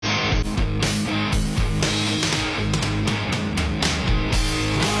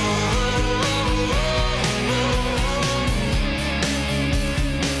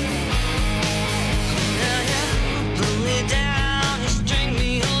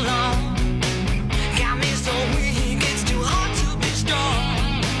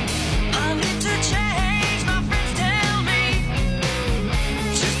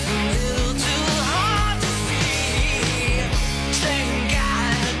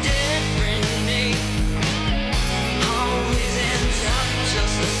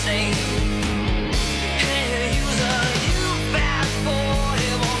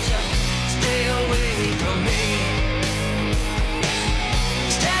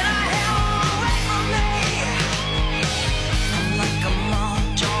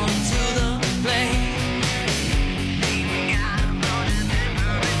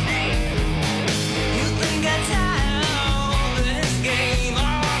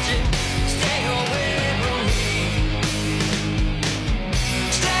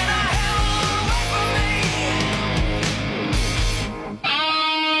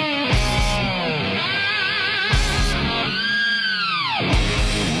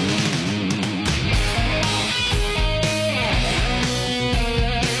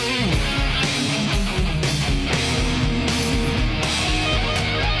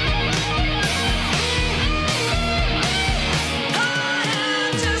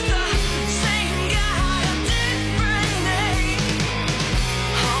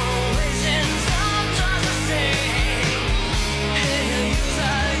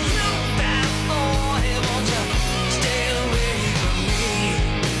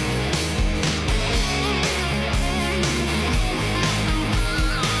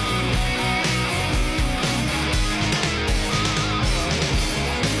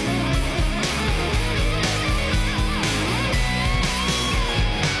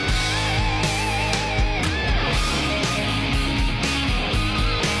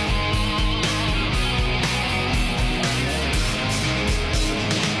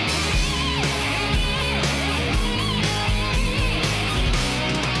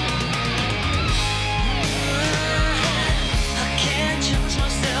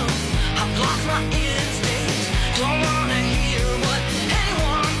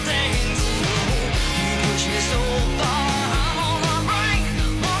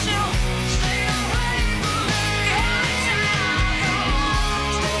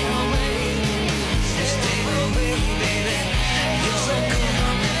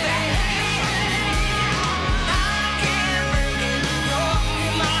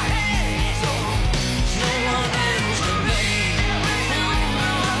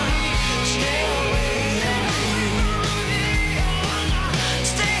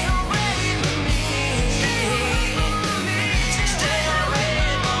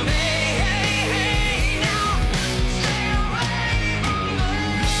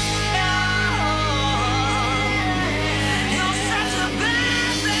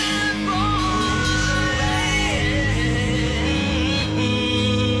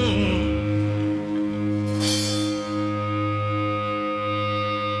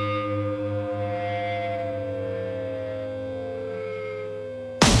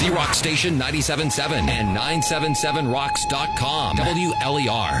Rock Station 97.7 and 977rocks.com.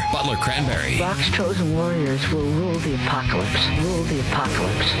 WLER, Butler Cranberry. Rock's chosen warriors will rule the apocalypse. Rule the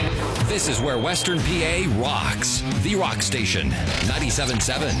apocalypse. This is where Western PA rocks. The Rock Station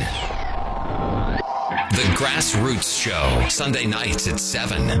 97.7. The Grassroots Show, Sunday nights at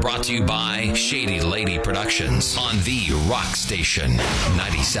 7. Brought to you by Shady Lady Productions on The Rock Station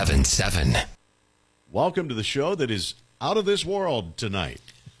 97.7. Welcome to the show that is out of this world tonight.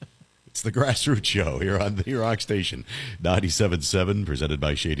 It's the Grassroots Show here on The Rock Station 97.7, presented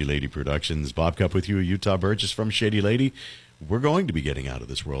by Shady Lady Productions. Bob Cup with you, Utah Burgess from Shady Lady. We're going to be getting out of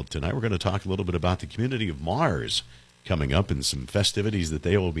this world tonight. We're going to talk a little bit about the community of Mars coming up and some festivities that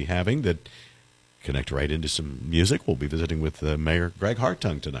they will be having that connect right into some music. We'll be visiting with Mayor Gregg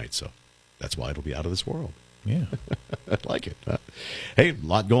Hartung tonight, so that's why it'll be out of this world. Yeah. I like it. Hey, a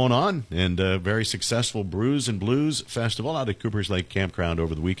lot going on, and a very successful Brews and Blues Festival out at Cooper's Lake Campground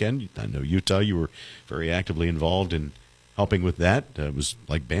over the weekend. I know, Utah, you were very actively involved in helping with that. It was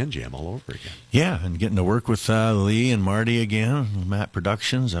like band jam all over again. Yeah, and getting to work with Lee and Marty again, Matt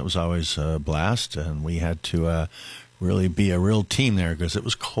Productions, that was always a blast, and we had to really be a real team there because it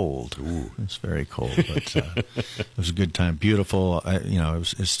was cold. Ooh. It was very cold, but it was a good time. Beautiful.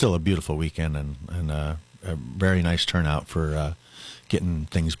 It's still a beautiful weekend and a very nice turnout for getting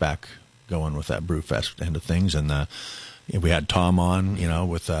things back going with that Brew Fest end of things. And we had Tom on,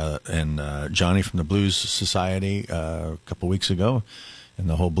 with and Johnny from the Blues Society a couple weeks ago, and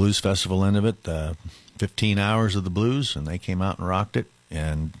the whole Blues Festival end of it, 15 hours of the blues, and they came out and rocked it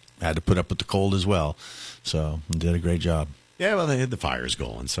and had to put up with the cold as well. So did a great job. Yeah, well, they had the fires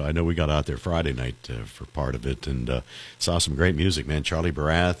going, so I know we got out there Friday night for part of it and saw some great music, man. Charlie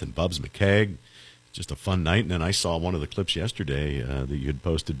Barath and Bubs McKeag. Just a fun night. And then I saw one of the clips yesterday that you had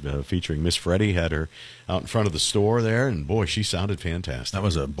posted featuring Miss Freddie. Had her out in front of the store there, and boy, she sounded fantastic. That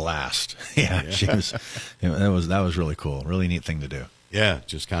was a blast. Yeah. She was. That was really cool. Really neat thing to do. Yeah,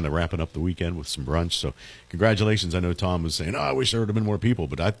 just kind of wrapping up the weekend with some brunch. So congratulations. I know Tom was saying, I wish there would have been more people.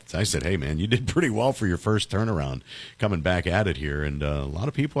 But I said, hey, man, you did pretty well for your first turnaround coming back at it here. And a lot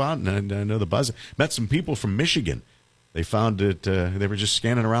of people out, and I know the buzz. Met some people from Michigan. They found it, they were just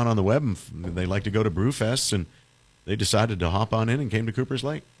scanning around on the web, and they like to go to Brewfests, and they decided to hop on in and came to Cooper's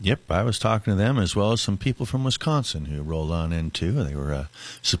Lake. Yep, I was talking to them as well as some people from Wisconsin who rolled on in, too. They were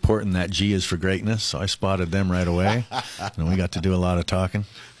supporting that G is for greatness, so I spotted them right away, and we got to do a lot of talking.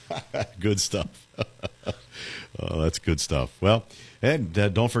 Good stuff. Oh, that's good stuff. Well, and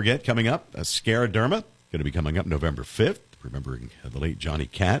don't forget, coming up, Scaraderma, going to be coming up November 5th. Remembering the late Johnny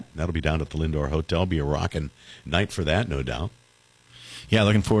Catt. That'll be down at the Lindor Hotel. Be a rocking night for that, no doubt. Yeah,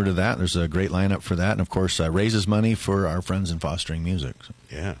 looking forward to that. There's a great lineup for that. And, of course, raises money for our friends in fostering music. So.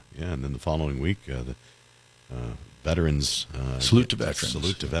 Yeah. And then the following week, the Veterans... Salute to Veterans.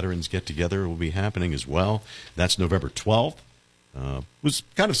 Salute to Veterans get-together will be happening as well. That's November 12th. It was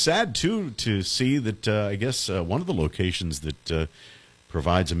kind of sad, too, to see that, I guess, one of the locations that...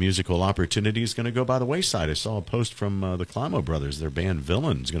 provides a musical opportunity is going to go by the wayside. I saw a post from the Clamo Brothers. Their band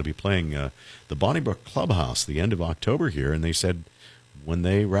Villain is going to be playing the Bonnybrook Clubhouse the end of October here, and they said when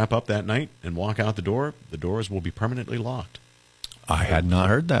they wrap up that night and walk out the doors will be permanently locked. I had not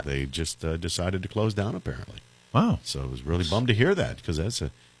heard that. They just decided to close down, apparently. Wow. So I was really bummed to hear that because that's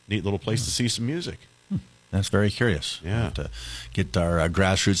a neat little place to see some music. That's very curious. Yeah. We'll have to get our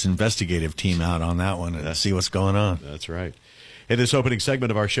grassroots investigative team out on that one and see what's going on. That's right. Hey, this opening segment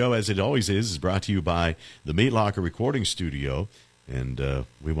of our show, as it always is brought to you by the Meat Locker Recording Studio. And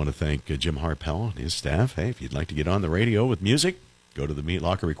we want to thank Jim Harpel and his staff. Hey, if you'd like to get on the radio with music, go to the Meat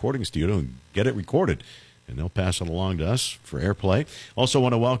Locker Recording Studio and get it recorded. And they'll pass it along to us for airplay. Also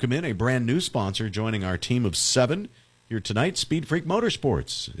want to welcome in a brand new sponsor joining our team of 7 here tonight, Speed Freak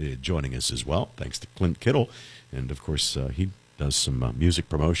Motorsports, joining us as well. Thanks to Clint Kittle. And, of course, he does some music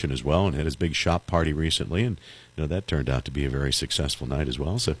promotion as well and had his big shop party recently. And that turned out to be a very successful night as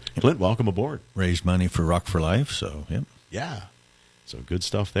well. So, Clint, welcome aboard. Raised money for Rock for Life, so, yep. Yeah. So, good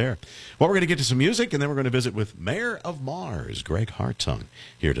stuff there. Well, we're going to get to some music, and then we're going to visit with Mayor of Mars, Gregg Hartung,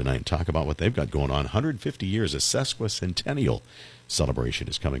 here tonight and talk about what they've got going on. 150 years, a sesquicentennial celebration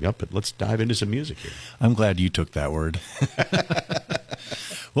is coming up, but let's dive into some music here. I'm glad you took that word.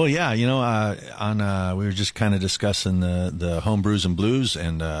 Well, yeah, we were just kind of discussing the home brews and blues,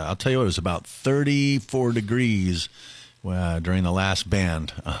 and I'll tell you what, it was about 34 degrees during the last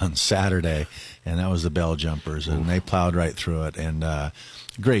band on Saturday, and that was the Bell Jumpers, and they plowed right through it, and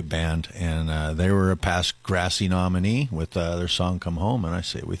great band, and they were a past Grassy nominee with their song Come Home, and I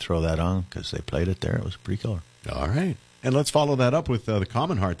say we throw that on because they played it there. It was pretty killer. All right. And let's follow that up with the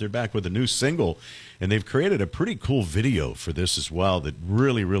Commonheart. They're back with a new single, and they've created a pretty cool video for this as well that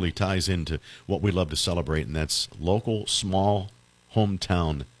really, really ties into what we love to celebrate, and that's local, small,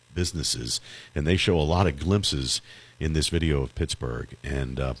 hometown businesses. And they show a lot of glimpses in this video of Pittsburgh,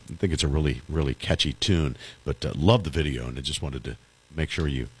 and I think it's a really, really catchy tune. But love the video, and I just wanted to make sure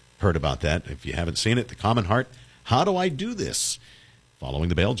you heard about that. If you haven't seen it, the Commonheart, How Do I Do This? Following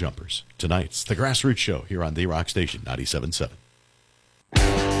the Bail Jumpers. Tonight, it's the Grassroots Show here on the Rock Station 97.7.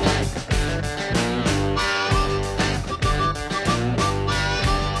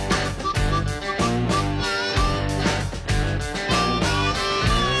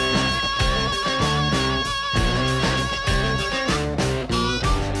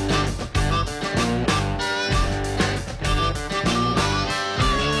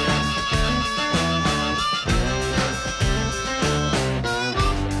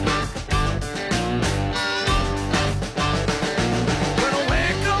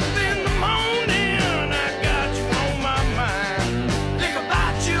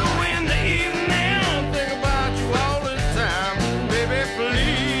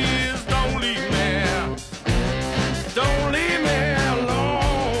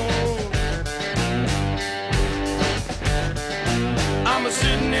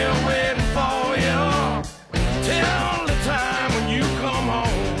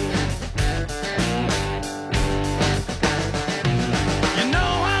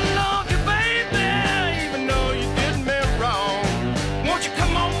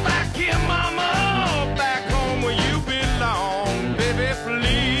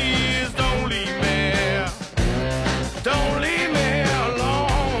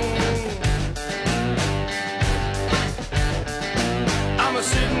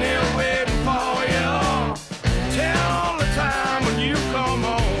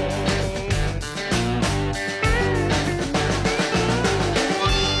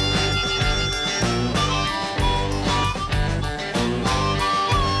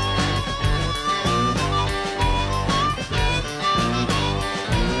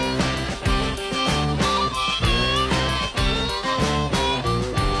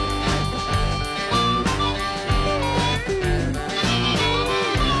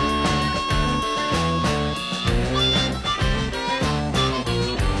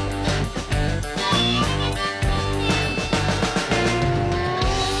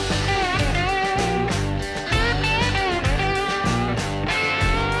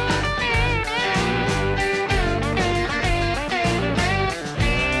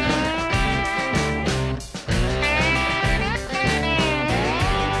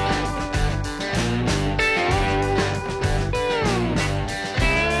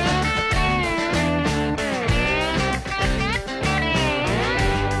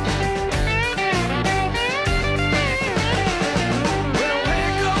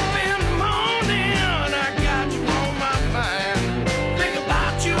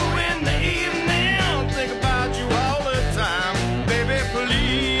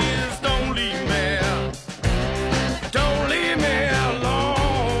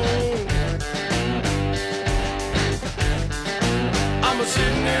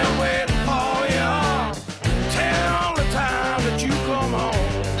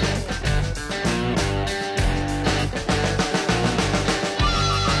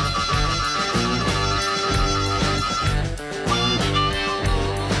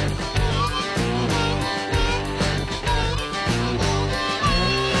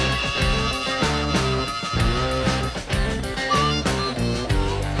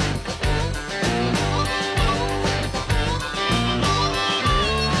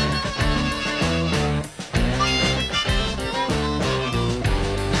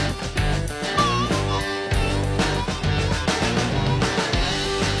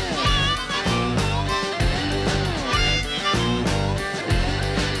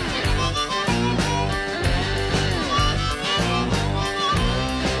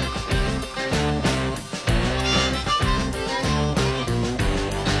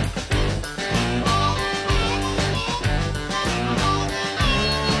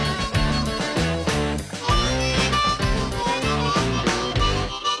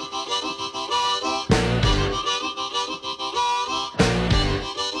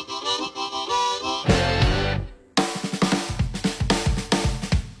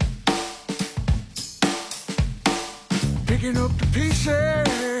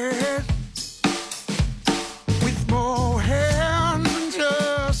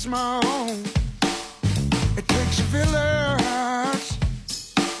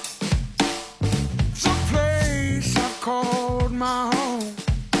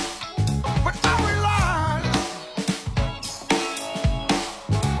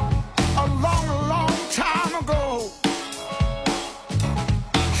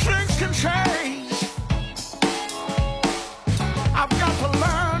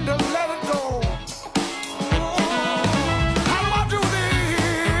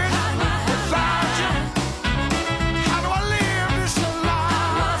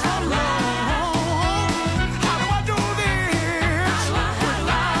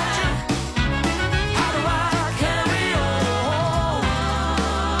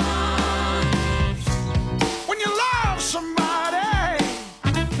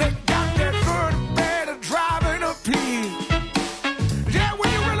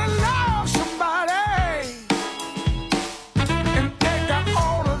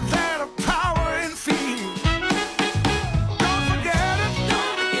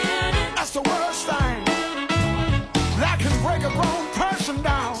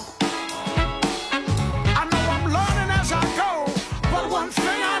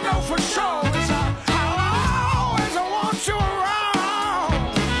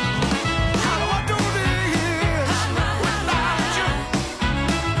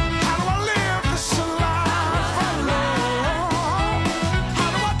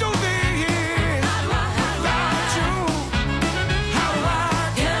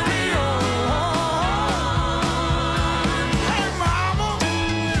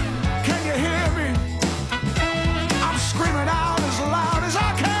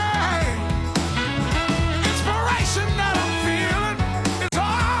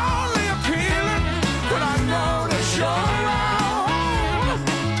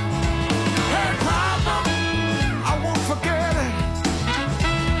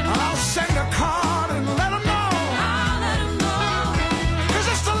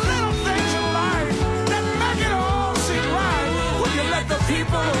 let the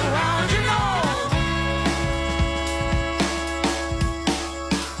people around you know.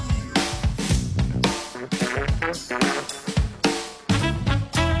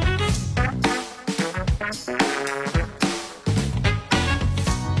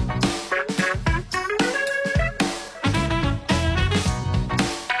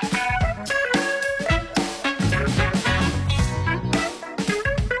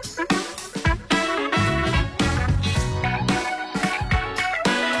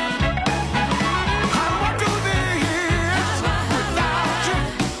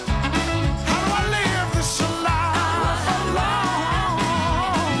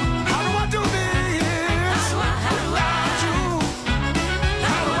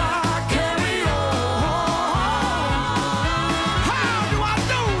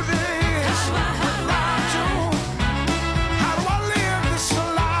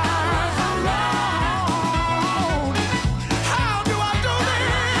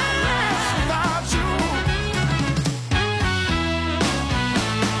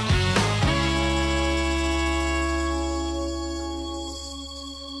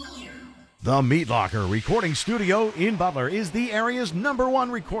 The Meat Locker Recording Studio in Butler is the area's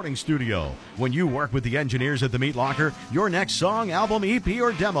 #1 recording studio. When you work with the engineers at the Meat Locker, your next song, album, EP,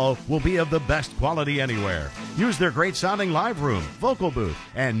 or demo will be of the best quality anywhere. Use their great sounding live room, vocal booth,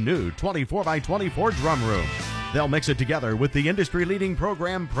 and new 24x24 drum room. They'll mix it together with the industry-leading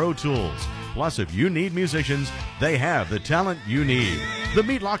program Pro Tools. Plus, if you need musicians, they have the talent you need. The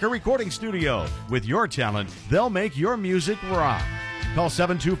Meat Locker Recording Studio. With your talent, they'll make your music rock. Call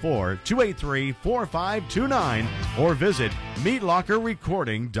 724-283-4529 or visit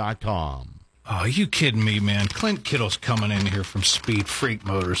meatlockerrecording.com. Oh, you kidding me, man? Clint Kittle's coming in here from Speed Freak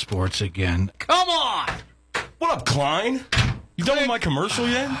Motorsports again. Come on! What up, Klein? You done with my commercial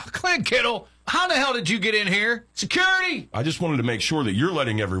yet? Clint Kittle, how the hell did you get in here? Security! I just wanted to make sure that you're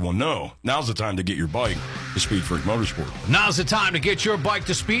letting everyone know. Now's the time to get your bike to Speed Freak Motorsport. Now's the time to get your bike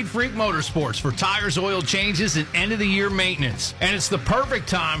to Speed Freak Motorsports for tires, oil changes, and end-of-the-year maintenance. And it's the perfect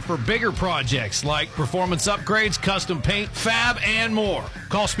time for bigger projects like performance upgrades, custom paint, fab, and more.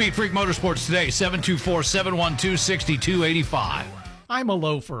 Call Speed Freak Motorsports today, 724-712-6285. I'm a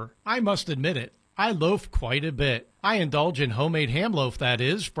loafer. I must admit it. I loaf quite a bit. I indulge in homemade ham loaf, that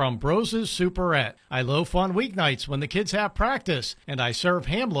is, from Bros's Superette. I loaf on weeknights when the kids have practice, and I serve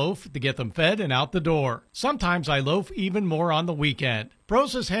ham loaf to get them fed and out the door. Sometimes I loaf even more on the weekend.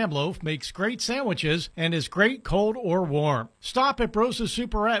 Bros's Ham Loaf makes great sandwiches and is great cold or warm. Stop at Bros's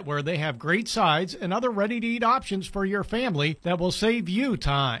Superette where they have great sides and other ready-to-eat options for your family that will save you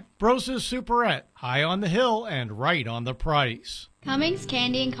time. Bros's Superette, high on the hill and right on the price. Cummings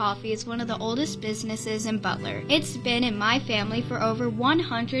Candy and Coffee is one of the oldest businesses in Butler. It's been in my family for over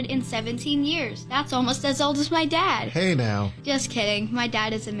 117 years. That's almost as old as my dad. Hey now. Just kidding. My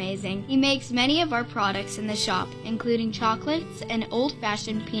dad is amazing. He makes many of our products in the shop, including chocolates and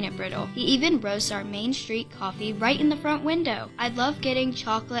old-fashioned peanut brittle. He even roasts our Main Street coffee right in the front window. I love getting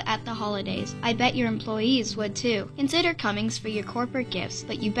chocolate at the holidays. I bet your employees would too. Consider Cummings for your corporate gifts,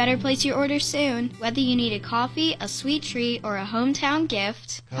 but you better place your order soon. Whether you need a coffee, a sweet treat, or a hometown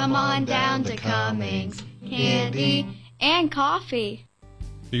gift, come on down to Cummings. Candy and coffee.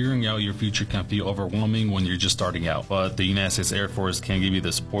 Figuring out your future can feel overwhelming when you're just starting out, but the United States Air Force can give you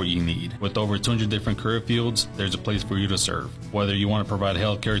the support you need. With over 200 different career fields, there's a place for you to serve. Whether you want to provide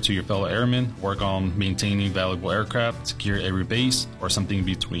health care to your fellow airmen, work on maintaining valuable aircraft, secure every base, or something in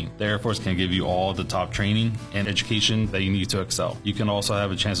between, the Air Force can give you all the top training and education that you need to excel. You can also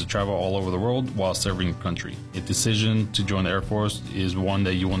have a chance to travel all over the world while serving your country. A decision to join the Air Force is one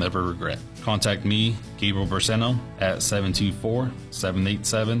that you will never regret. Contact me, Gabriel Berseno, at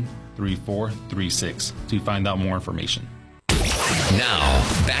 724-787-3436 to find out more information. Now,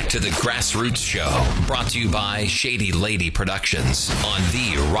 back to the Grassroots Show, brought to you by Shady Lady Productions on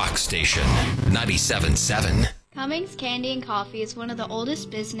the Rock Station, 97.7. Cummings Candy and Coffee is one of the oldest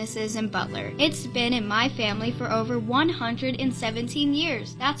businesses in Butler. It's been in my family for over 117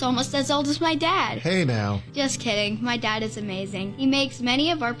 years. That's almost as old as my dad. Hey now. Just kidding. My dad is amazing. He makes many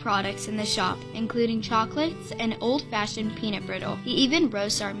of our products in the shop, including chocolates and old-fashioned peanut brittle. He even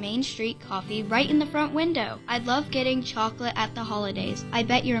roasts our Main Street coffee right in the front window. I love getting chocolate at the holidays. I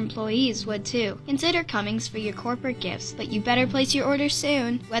bet your employees would too. Consider Cummings for your corporate gifts, but you better place your order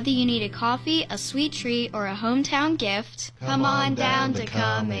soon. Whether you need a coffee, a sweet treat, or a hometown gift, come on down to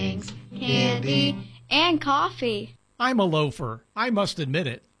Cummings. Candy and coffee. I'm a loafer. I must admit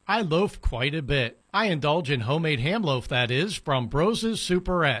it. I loaf quite a bit. I indulge in homemade ham loaf, that is, from Bros's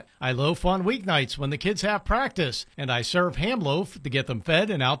Superette. I loaf on weeknights when the kids have practice, and I serve ham loaf to get them fed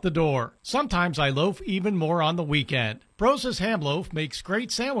and out the door. Sometimes I loaf even more on the weekend. Bros's Ham Loaf makes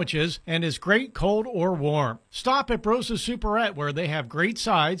great sandwiches and is great cold or warm. Stop at Bros's Superette where they have great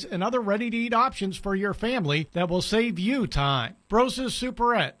sides and other ready-to-eat options for your family that will save you time. Bros's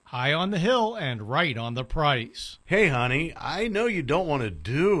Superette, high on the hill and right on the price. Hey, honey, I know you don't want to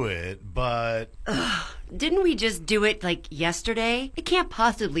do it, but... Didn't we just do it, like, yesterday? It can't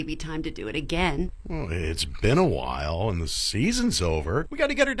possibly be time to do it again. Well, it's been a while, and the season's over. We got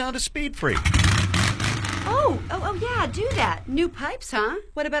to get her down to Speed Freak. Oh, yeah, do that. New pipes, huh?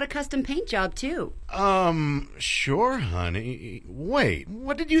 What about a custom paint job, too? Sure, honey. Wait,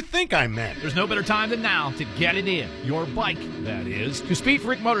 what did you think I meant? There's no better time than now to get it in. Your bike, that is. To Speed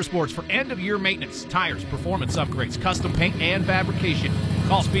Freak Motorsports for end-of-year maintenance, tires, performance upgrades, custom paint, and fabrication.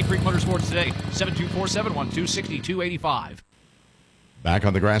 Call Speed Freak Motorsports today, 724-712-6285. Back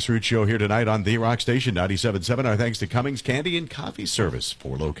on the Grassroots Show here tonight on The Rock Station 97.7. Our thanks to Cummings Candy and Coffee Service,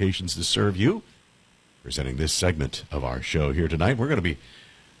 4 locations to serve you. Presenting this segment of our show here tonight, we're going to be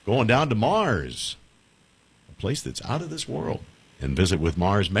going down to Mars, a place that's out of this world, and visit with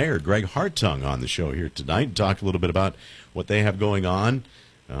Mars Mayor Gregg Hartung on the show here tonight and talk a little bit about what they have going on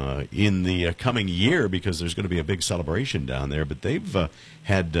in the coming year, because there's going to be a big celebration down there. But they've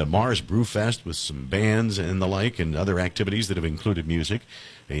had Mars Brewfest with some bands and the like and other activities that have included music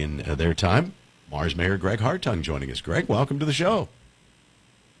in their time. Mars Mayor Gregg Hartung joining us. Greg, welcome to the show.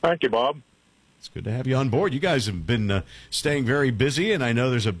 Thank you, Bob. It's good to have you on board. You guys have been staying very busy, and I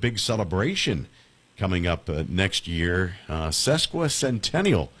know there's a big celebration coming up next year,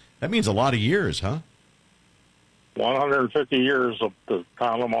 sesquicentennial. That means a lot of years, huh? 150 years of the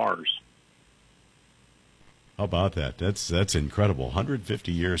town of Mars. How about that? That's incredible.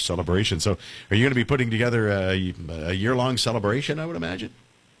 150-year celebration. So are you going to be putting together a year-long celebration, I would imagine?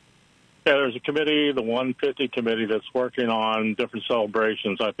 Yeah, there's a committee, the 150 committee, that's working on different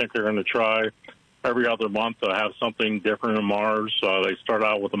celebrations. I think they're going to try every other month to have something different in Mars. They start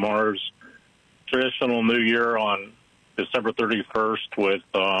out with the Mars traditional New Year on December 31st with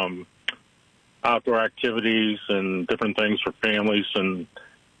outdoor activities and different things for families and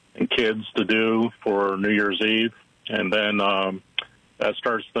kids to do for New Year's Eve. And then that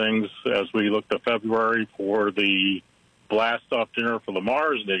starts things as we look to February for the blast-off dinner for the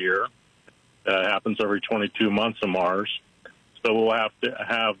Mars New Year. That happens every 22 months in Mars. So we'll have to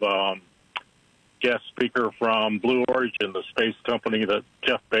have guest speaker from Blue Origin, the space company that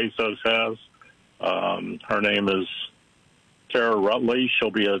Jeff Bezos has. Her name is Tara Rutley. She'll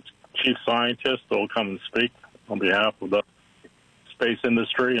be a chief scientist that will come and speak on behalf of the space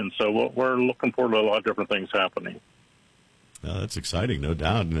industry. And so we're looking forward to a lot of different things happening. That's exciting, no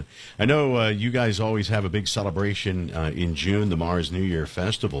doubt. And I know you guys always have a big celebration in June, the Mars New Year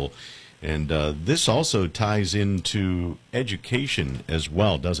Festival. And this also ties into education as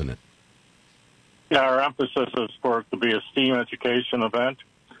well, doesn't it? Yeah, our emphasis is for it to be a STEAM education event.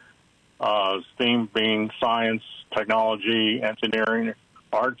 STEAM being science, technology, engineering,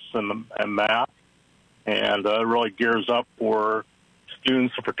 arts, and math. And it really gears up for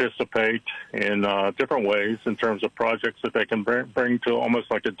students to participate in different ways in terms of projects that they can bring to almost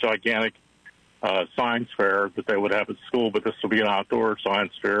like a gigantic science fair that they would have at school, but this will be an outdoor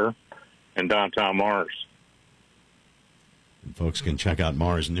science fair in downtown Mars. And folks can check out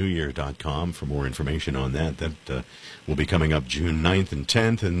MarsNewYear.com for more information on that. That will be coming up June 9th and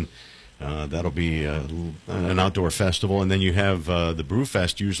 10th, and that'll be an outdoor festival. And then you have the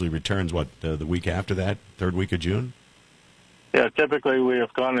Brewfest usually returns, the week after that, third week of June? Yeah, typically we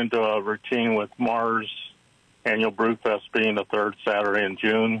have gone into a routine with Mars annual Brewfest being the third Saturday in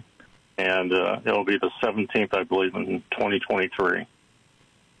June, and it'll be the 17th, I believe, in 2023.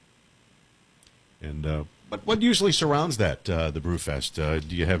 And but what usually surrounds that, the Brewfest?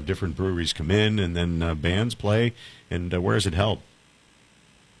 Do you have different breweries come in and then bands play? And where is it held?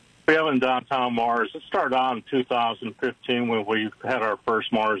 We have in downtown Mars. It started out in 2015 when we had our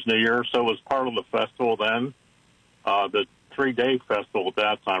first Mars New Year, so it was part of the festival then. The 3-day festival at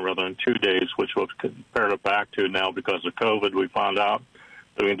that time rather than 2 days, which we've compared it back to now because of COVID. We found out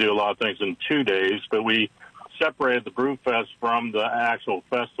that we can do a lot of things in 2 days, but we separated the Brewfest from the actual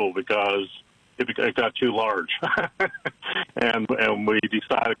festival because it got too large. and we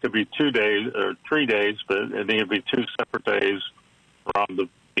decided it could be 2 days or 3 days, but it needed to be 2 separate days from the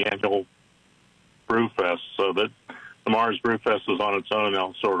annual Brewfest, so that the Mars Brewfest is on its own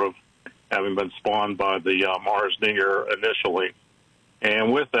now, sort of, having been spawned by the Mars New Year initially.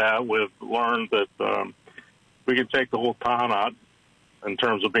 And with that, we've learned that we can take the whole town out in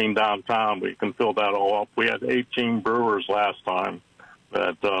terms of being downtown, we can fill that all up. We had 18 brewers last time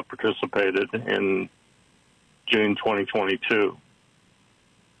that participated in June 2022.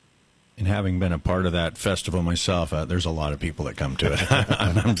 And having been a part of that festival myself, there's a lot of people that come to it.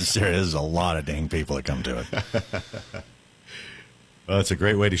 I'm just serious. There's a lot of dang people that come to it. Well, it's a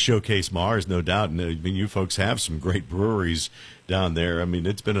great way to showcase Mars, no doubt. And I mean, you folks have some great breweries down there. I mean,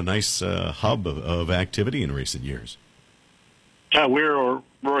 it's been a nice hub of activity in recent years. Yeah, we were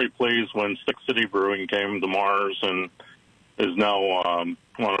very pleased when Stick City Brewing came to Mars and is now one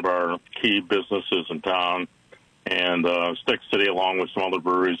of our key businesses in town. And Stick City, along with some other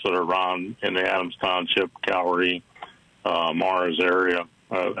breweries that are around in the Adams Township, Cowrie, Mars area,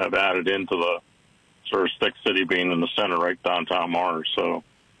 have added into the sort of Stick City being in the center, right downtown Mars. So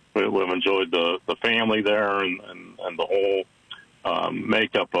we've enjoyed the family there and the whole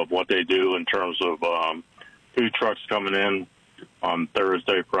makeup of what they do in terms of food trucks coming in on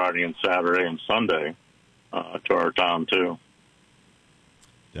Thursday, Friday, and Saturday and Sunday to our town, too.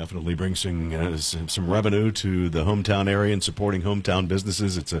 Definitely brings some revenue to the hometown area and supporting hometown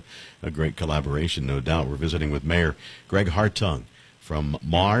businesses. It's a great collaboration, no doubt. We're visiting with Mayor Gregg Hartung from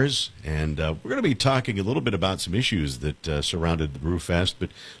Mars, and we're going to be talking a little bit about some issues that surrounded the Brewfest, but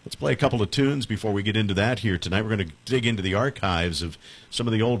let's play a couple of tunes before we get into that here tonight. We're going to dig into the archives of some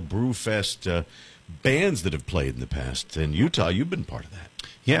of the old Brewfest bands that have played in the past. In Utah, you've been part of that.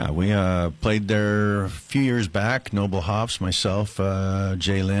 Yeah, we played there a few years back. Noble Hops, myself,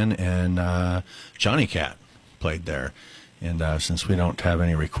 Jay Lynn, and Johnny Cat played there. And since we don't have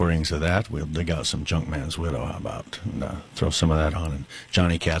any recordings of that, we'll dig out some Junkman's Widow, how about, and throw some of that on in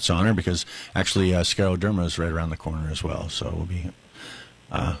Johnny Cat's honor, because actually Scleroderma is right around the corner as well. So we'll be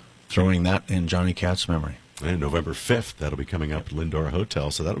throwing that in Johnny Cat's memory. And November 5th, that'll be coming up at Lindor Hotel,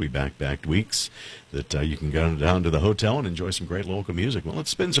 so that'll be back weeks that you can go down to the hotel and enjoy some great local music. Well,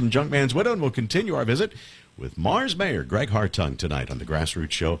 let's spin some Junkman's Widow, and we'll continue our visit with Mars Mayor Gregg Hartung tonight on the Grassroots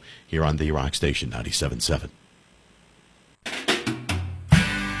Show here on the Rock Station 97.7.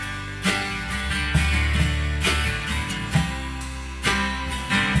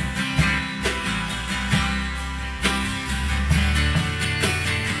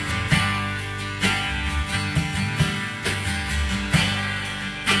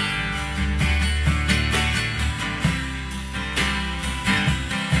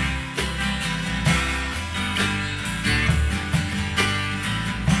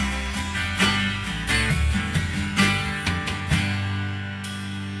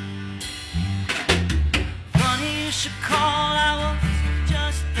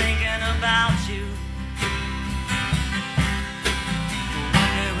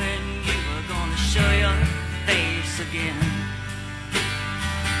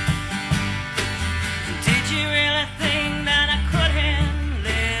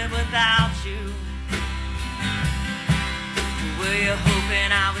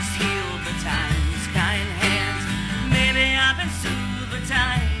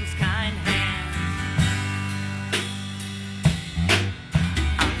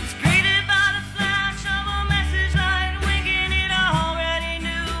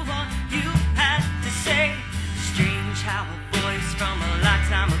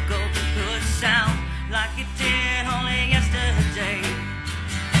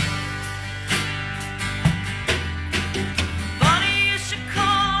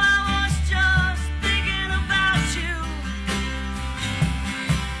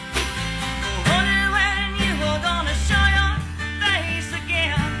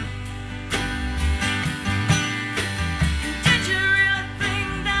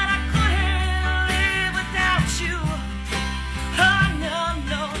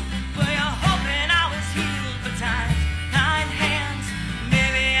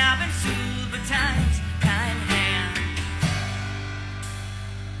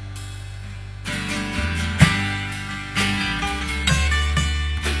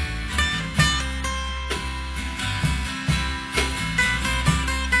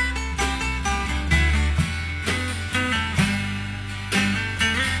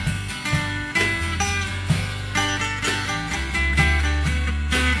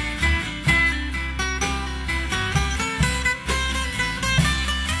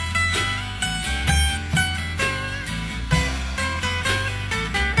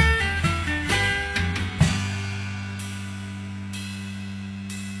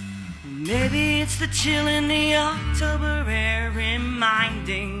 The chill in the October air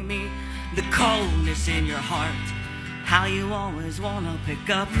reminding me the coldness in your heart. How you always want to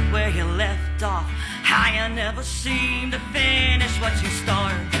pick up where you left off. How you never seem to finish what you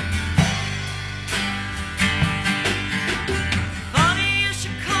start. Funny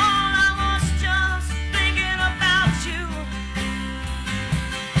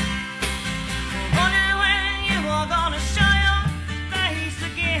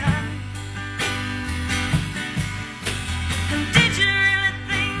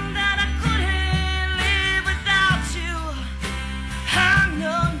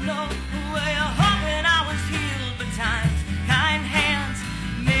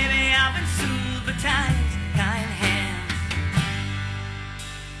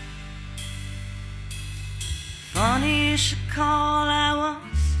you should call. I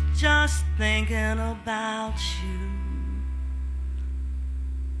was just thinking about you.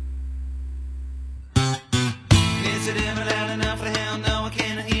 Is it ever loud enough? For hell no, I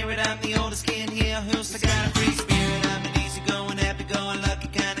can't hear it. I'm the oldest kid here who's got a free spirit. I'm an easy-going, happy-going, lucky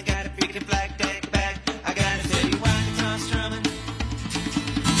kind of guy. A freaking black deck back. I gotta tell you why guitar's strumming,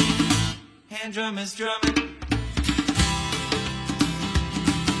 hand drum is drumming.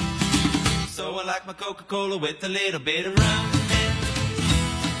 So I like my Coca-Cola with a little bit of rum.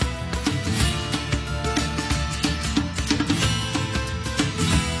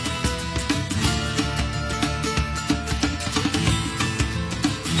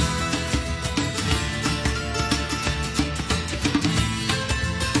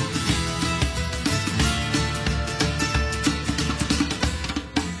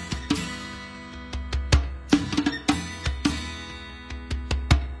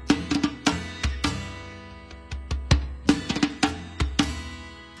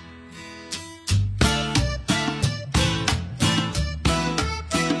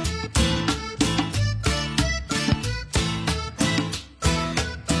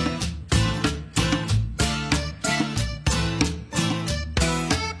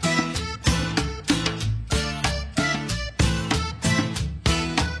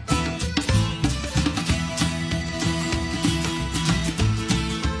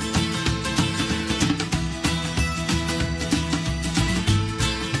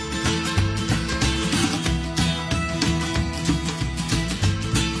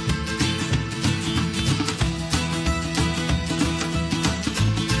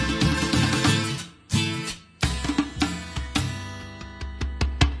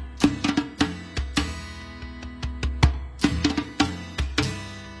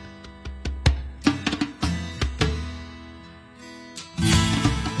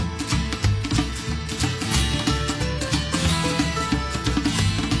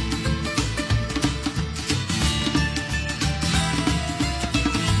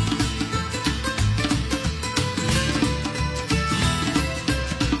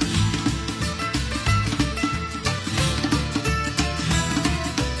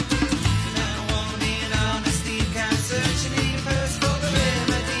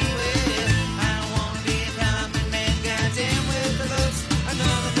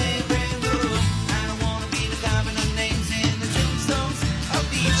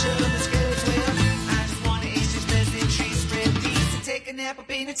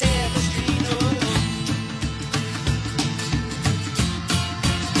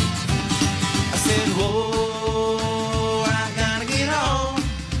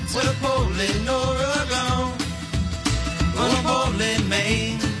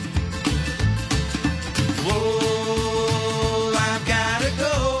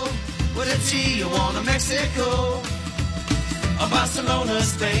 Mexico or Barcelona,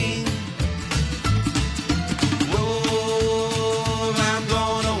 Spain. Whoa, I'm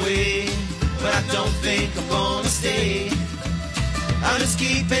going away, but I don't think I'm gonna stay. I'm just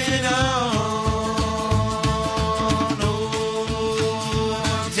keeping on. Oh,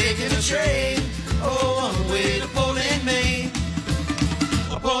 I'm taking a train, oh, on the way to Portland, Maine,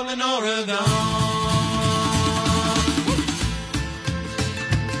 or Portland, Oregon.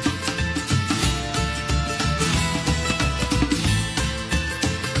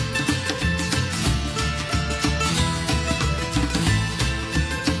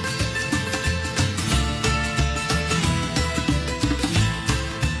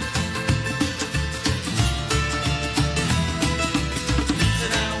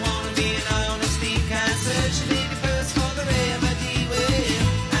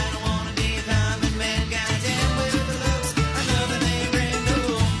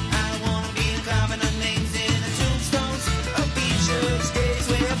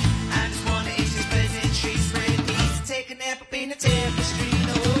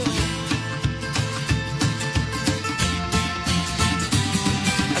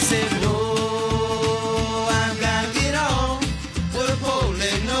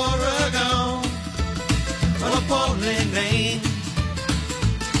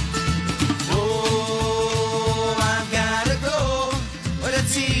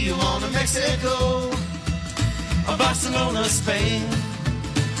 Mexico or Barcelona, Spain.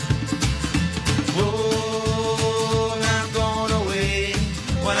 Whoa, I'm going away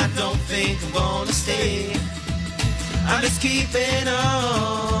when I don't think I'm gonna stay. I'm just keeping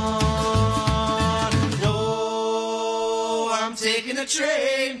on. Whoa, I'm taking a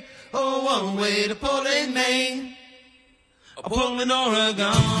train, oh, one way to Portland, Maine, or Portland,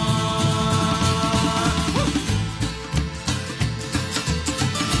 Oregon.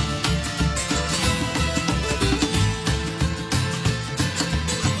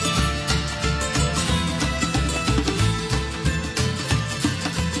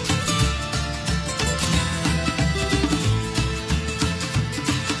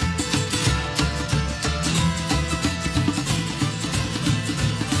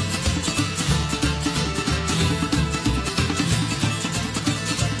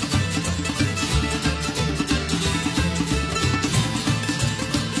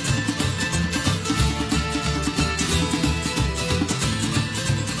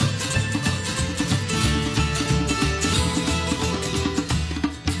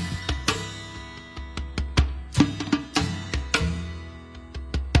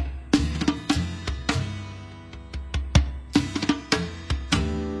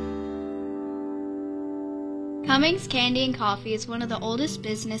 Cummings Candy and Coffee is one of the oldest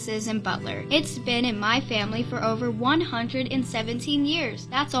businesses in Butler. It's been in my family for over 117 years.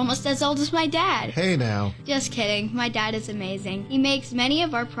 That's almost as old as my dad. Hey now. Just kidding. My dad is amazing. He makes many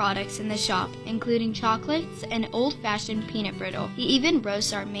of our products in the shop, including chocolates and old-fashioned peanut brittle. He even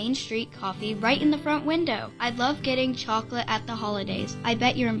roasts our Main Street coffee right in the front window. I love getting chocolate at the holidays. I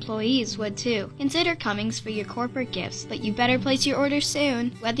bet your employees would too. Consider Cummings for your corporate gifts, but you better place your order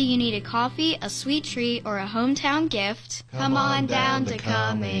soon. Whether you need a coffee, a sweet treat, or a hometown gift, come on down to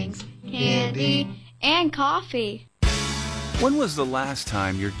Cummings. Candy and coffee. When was the last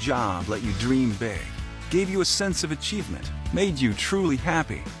time your job let you dream big, gave you a sense of achievement, made you truly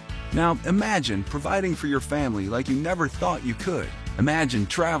happy? Now imagine providing for your family like you never thought you could. Imagine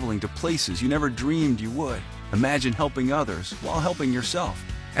traveling to places you never dreamed you would. Imagine helping others while helping yourself.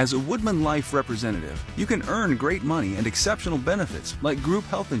 As a Woodman Life representative, you can earn great money and exceptional benefits like group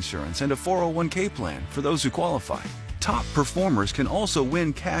health insurance and a 401k plan for those who qualify. Top performers can also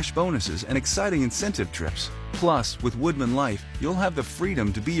win cash bonuses and exciting incentive trips. Plus, with Woodman Life, you'll have the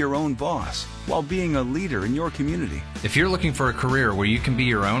freedom to be your own boss while being a leader in your community. If you're looking for a career where you can be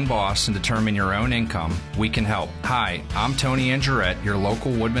your own boss and determine your own income, we can help. Hi, I'm Tony Angerette, your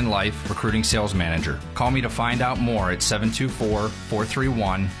local Woodman Life recruiting sales manager. Call me to find out more at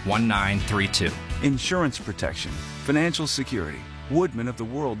 724-431-1932. Insurance protection, financial security. Woodman of the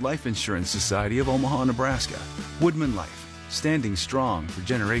World Life Insurance Society of Omaha, Nebraska. Woodman Life, standing strong for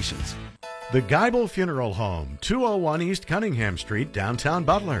generations. The Geibel Funeral Home, 201 East Cunningham Street, downtown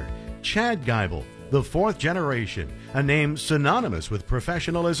Butler. Chad Geibel, the fourth generation, a name synonymous with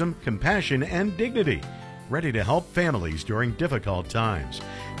professionalism, compassion, and dignity. Ready to help families during difficult times.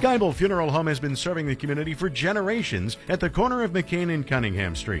 Geibel Funeral Home has been serving the community for generations at the corner of McCain and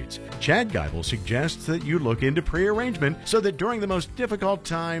Cunningham Streets. Chad Geibel suggests that you look into pre-arrangement so that during the most difficult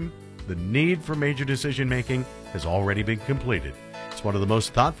time, the need for major decision-making has already been completed. It's one of the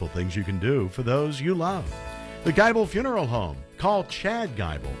most thoughtful things you can do for those you love. The Geibel Funeral Home. Call Chad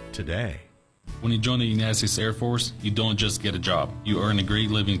Geibel today. When you join the United States Air Force, you don't just get a job, you earn a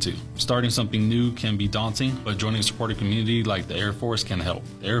great living too. Starting something new can be daunting, but joining a supportive community like the Air Force can help.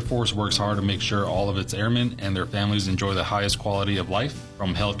 The Air Force works hard to make sure all of its airmen and their families enjoy the highest quality of life,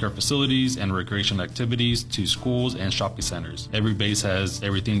 from healthcare facilities and recreation activities to schools and shopping centers. Every base has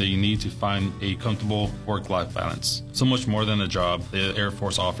everything that you need to find a comfortable work-life balance. So much more than a job, the Air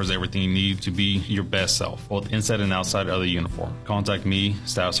Force offers everything you need to be your best self, both inside and outside of the uniform. Contact me,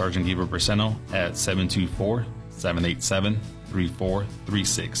 Staff Sergeant Guido Braceno, at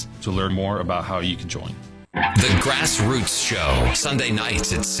 724-787-3436 to learn more about how you can join. The Grassroots Show, Sunday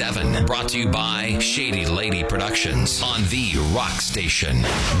nights at 7. Brought to you by Shady Lady Productions on the Rock Station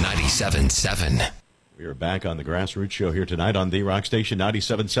 97.7. We are back on the Grassroots Show here tonight on the Rock Station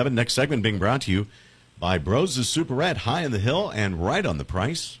 97.7. Next segment being brought to you by Bros' Superette, high in the hill and right on the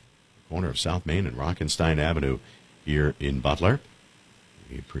price. Corner of South Main and Rockenstein Avenue here in Butler.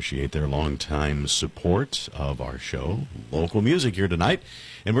 We appreciate their long-time support of our show, local music here tonight.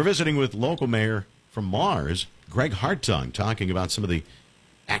 And we're visiting with local mayor from Mars, Gregg Hartung, talking about some of the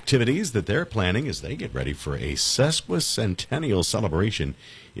activities that they're planning as they get ready for a sesquicentennial celebration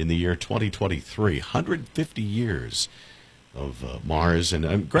in the year 2023. 150 years of Mars.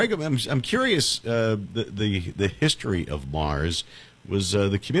 And Greg, I'm curious, the history of Mars. Was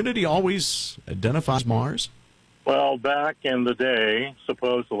the community always identified as Mars? Well, back in the day,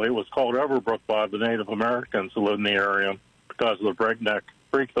 supposedly, it was called Overbrook by the Native Americans who lived in the area because of the breakneck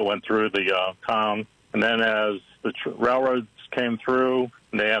creek that went through the town. And then as the railroads came through,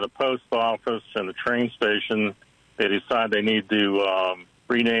 and they had a post office and a train station, they decided they need to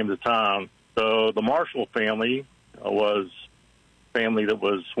rename the town. So the Marshall family was a family that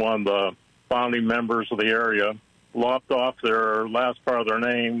was one of the founding members of the area, lopped off their last part of their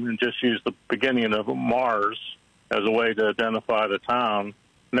name and just used the beginning of Mars as a way to identify the town.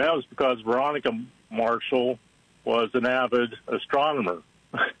 And that was because Veronica Marshall was an avid astronomer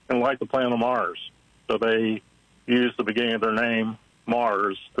and liked the planet Mars. So they used the beginning of their name,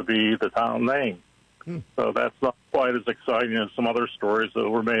 Mars, to be the town name. So that's not quite as exciting as some other stories that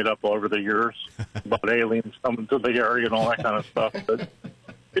were made up over the years about aliens coming to the area and all that kind of stuff. But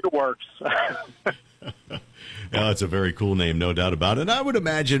it works. Yeah, it's a very cool name, no doubt about it. And I would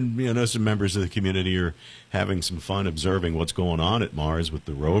imagine, some members of the community are having some fun observing what's going on at Mars with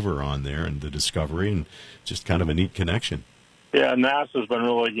the rover on there and the Discovery, and just kind of a neat connection. Yeah, NASA's been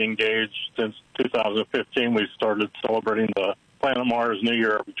really engaged since 2015. We started celebrating the Planet Mars New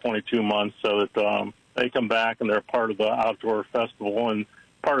Year every 22 months so that they come back and they're part of the outdoor festival and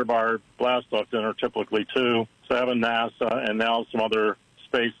part of our blast-off dinner typically, too. So having NASA and now some other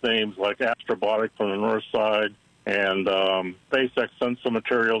space names like Astrobotic from the north side, and SpaceX sent some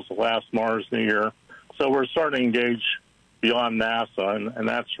materials to last Mars New Year. So we're starting to engage beyond NASA, and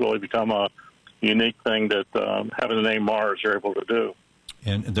that's really become a unique thing that having the name Mars you're able to do.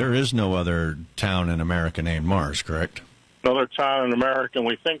 And there is no other town in America named Mars, correct? Another town in America, and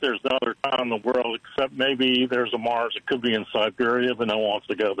we think there's no other town in the world except maybe there's a Mars. It could be in Siberia, but no one wants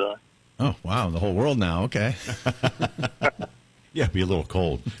to go there. Oh, wow, the whole world now, okay. Yeah, be a little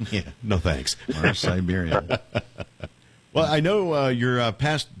cold. Yeah, no thanks. Mars, Siberia. Well, I know your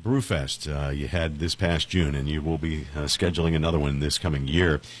past Brewfest you had this past June, and you will be scheduling another one this coming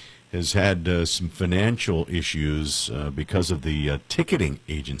year, has had some financial issues because of the ticketing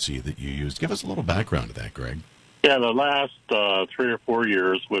agency that you used. Give us a little background to that, Greg. Yeah, the last 3 or 4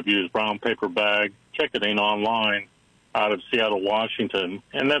 years, we've used brown paper bag ticketing online out of Seattle, Washington,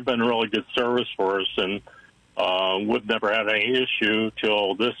 and they've been really good service for us, and we've never had any issue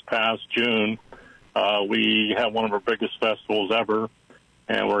till this past June. We have one of our biggest festivals ever,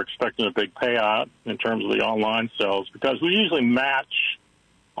 and we're expecting a big payout in terms of the online sales, because we usually match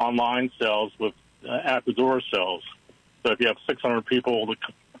online sales with at-the-door sales. So if you have 600 people to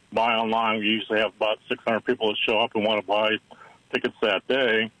buy online, we usually have about 600 people that show up and want to buy tickets that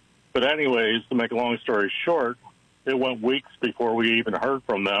day. But anyways, to make a long story short, it went weeks before we even heard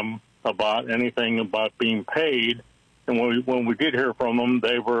from them about anything about being paid. And when we did hear from them,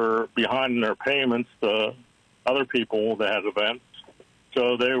 they were behind in their payments to other people that had events.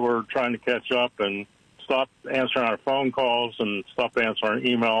 So they were trying to catch up and stop answering our phone calls and stop answering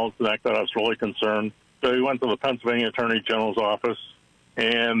emails, and that got us really concerned. So we went to the Pennsylvania Attorney General's office,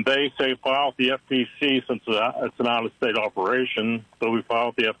 and they say file with the FTC since it's an out-of-state operation. So we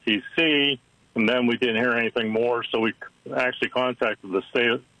filed with the FTC, and then we didn't hear anything more. So we actually contacted the state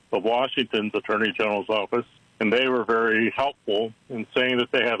of Washington's Attorney General's office, and they were very helpful in saying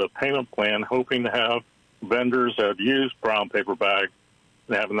that they had a payment plan, hoping to have vendors that have used brown paper bags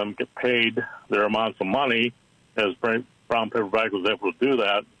and having them get paid their amounts of money, as brown paper bag was able to do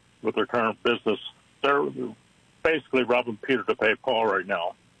that with their current business. They're basically robbing Peter to pay Paul right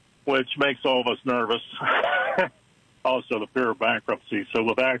now, which makes all of us nervous. Also, the fear of bankruptcy. So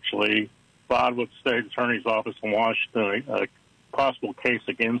we've actually filed with the state attorney's office in Washington a possible case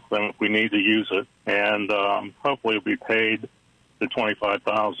against them if we need to use it, and hopefully it'll be paid the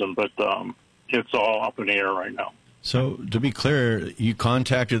 $25,000. But it's all up in the air right now. So, to be clear, you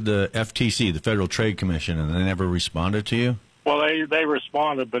contacted the FTC, the Federal Trade Commission, and they never responded to you? Well, they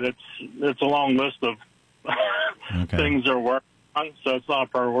responded, but it's a long list of things they're working on, so it's not a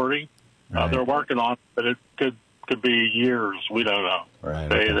priority. Right. They're working on it, but it could be years. We don't know.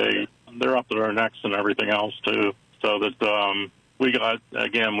 Right. They're up to their necks and everything else too. So that we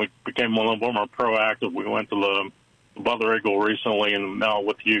became a little more proactive. We went to the Mother Eagle recently, and now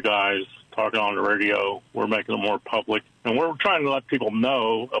with you guys talking on the radio, we're making it more public, and we're trying to let people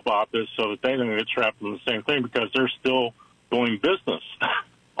know about this so that they don't get trapped in the same thing, because they're still doing business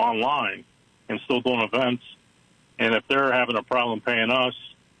online and still doing events. And if they're having a problem paying us,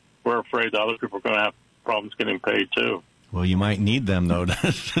 we're afraid that other people are going to have problems getting paid too. Well, you might need them, though,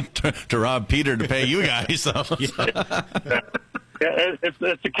 to rob Peter to pay you guys. So.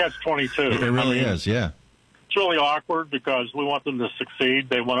 It's a catch-22. It really is, yeah. It's really awkward because we want them to succeed.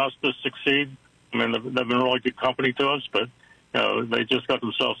 They want us to succeed. I mean, they've been a really good company to us, but they just got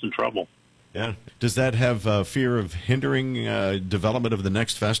themselves in trouble. Yeah. Does that have fear of hindering development of the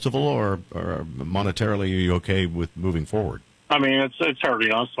next festival, or monetarily are you okay with moving forward? I mean, it's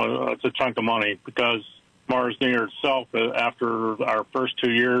hurting us. It's a chunk of money, because Mars New Year itself, after our first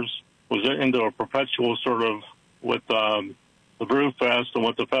 2 years, was into a perpetual sort of with the Brewfest, and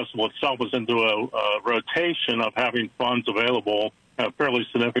with the festival itself was into a rotation of having funds available, fairly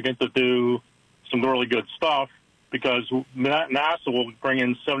significant, to do some really good stuff, because NASA will bring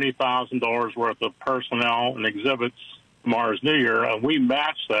in $70,000 worth of personnel and exhibits to Mars New Year, and we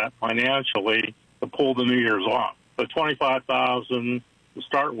match that financially to pull the New Year's off. But $25,000 to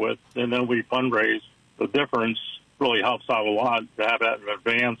start with, and then we fundraise. The difference really helps out a lot to have that in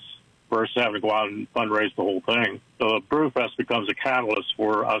advance versus having to go out and fundraise the whole thing. So the Brewfest becomes a catalyst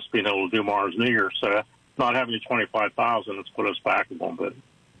for us being able to do Mars New Year. So not having the $25,000, it's put us back a little bit.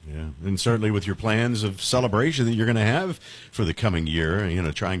 Yeah, and certainly with your plans of celebration that you're going to have for the coming year,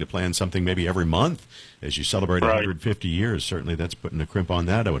 trying to plan something maybe every month as you celebrate 150 years, certainly that's putting a crimp on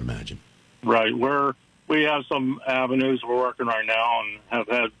that, I would imagine. Right. We have some avenues we're working right now and have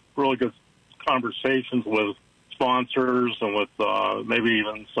had really good conversations with sponsors and with maybe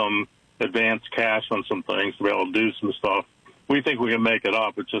even some advanced cash on some things to be able to do some stuff. We think we can make it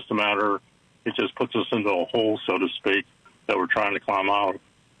up. It's just a matter, it just puts us into a hole, so to speak. that we're trying to climb out of.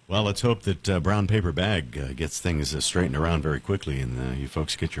 Well, let's hope that Brown Paper Bag gets things straightened around very quickly, and you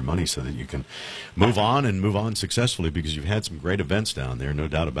folks get your money so that you can move on successfully, because you've had some great events down there, no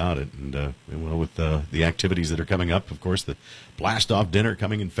doubt about it. And well, with the activities that are coming up, of course, the blast-off dinner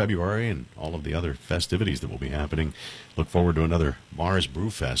coming in February and all of the other festivities that will be happening. Look forward to another Mars Brew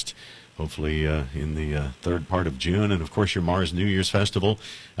Fest, hopefully in the third part of June, and of course your Mars New Year's Festival.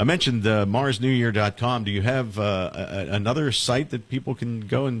 I mentioned MarsNewYear.com. Do you have another site that people can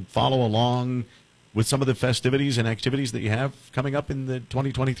go and follow along with some of the festivities and activities that you have coming up in the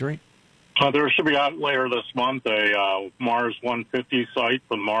 2023? There should be out later this month a Mars 150 site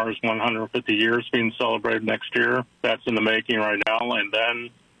for Mars 150 years being celebrated next year. That's in the making right now. And then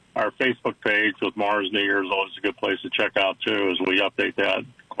our Facebook page with Mars New Year is always a good place to check out, too, as we update that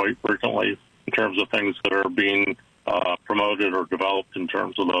quite frequently in terms of things that are being promoted or developed in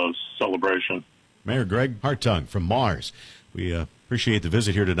terms of the celebration. Mayor Gregg Hartung from Mars. We appreciate the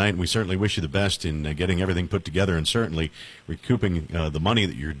visit here tonight, and we certainly wish you the best in getting everything put together and certainly recouping the money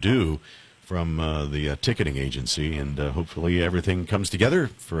that you're due from the ticketing agency, and hopefully everything comes together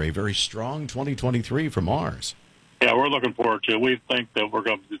for a very strong 2023 for Mars. Yeah, we're looking forward to it. We think that we're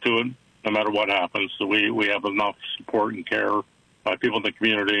going to do it no matter what happens. So we have enough support and care by people in the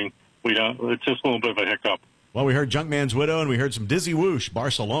community. It's just a little bit of a hiccup. Well, we heard Junkman's Widow, and we heard some Dizzy Woosh,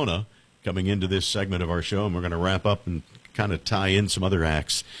 Barcelona, coming into this segment of our show, and we're going to wrap up and kind of tie in some other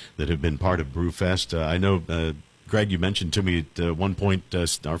acts that have been part of Brewfest. I know, Greg, you mentioned to me at one point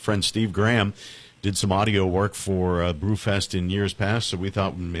our friend Steve Graham did some audio work for Brewfest in years past, so we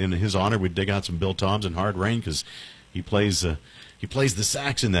thought in his honor we'd dig out some Bill Toms and Hard Rain, because he plays the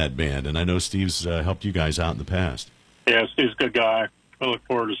sax in that band, and I know Steve's helped you guys out in the past. Yeah, Steve's a good guy. I look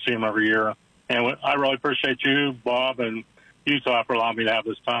forward to seeing him every year. And I really appreciate you, Bob, and Utah for allowing me to have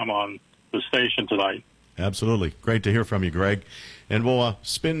this time on the station tonight. Absolutely. Great to hear from you, Greg. And we'll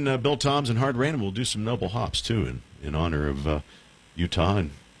spin Bill Toms and Hard Rain, and we'll do some Noble Hops, too, in honor of Utah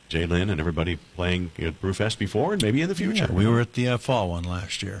and Jay Lynn and everybody playing at Brewfest before and maybe in the future. Yeah, we were at the fall one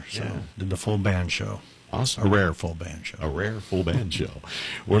last year, so did the full band show. Awesome. A rare full band show. A rare full band show.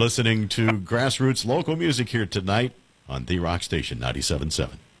 We're listening to grassroots local music here tonight on The Rock Station 97.7.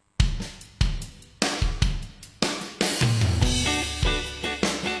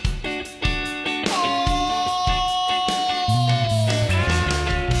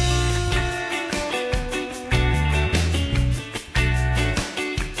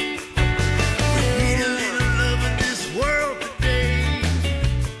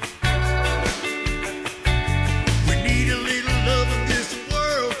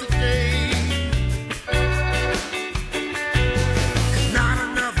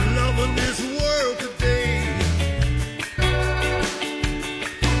 Not enough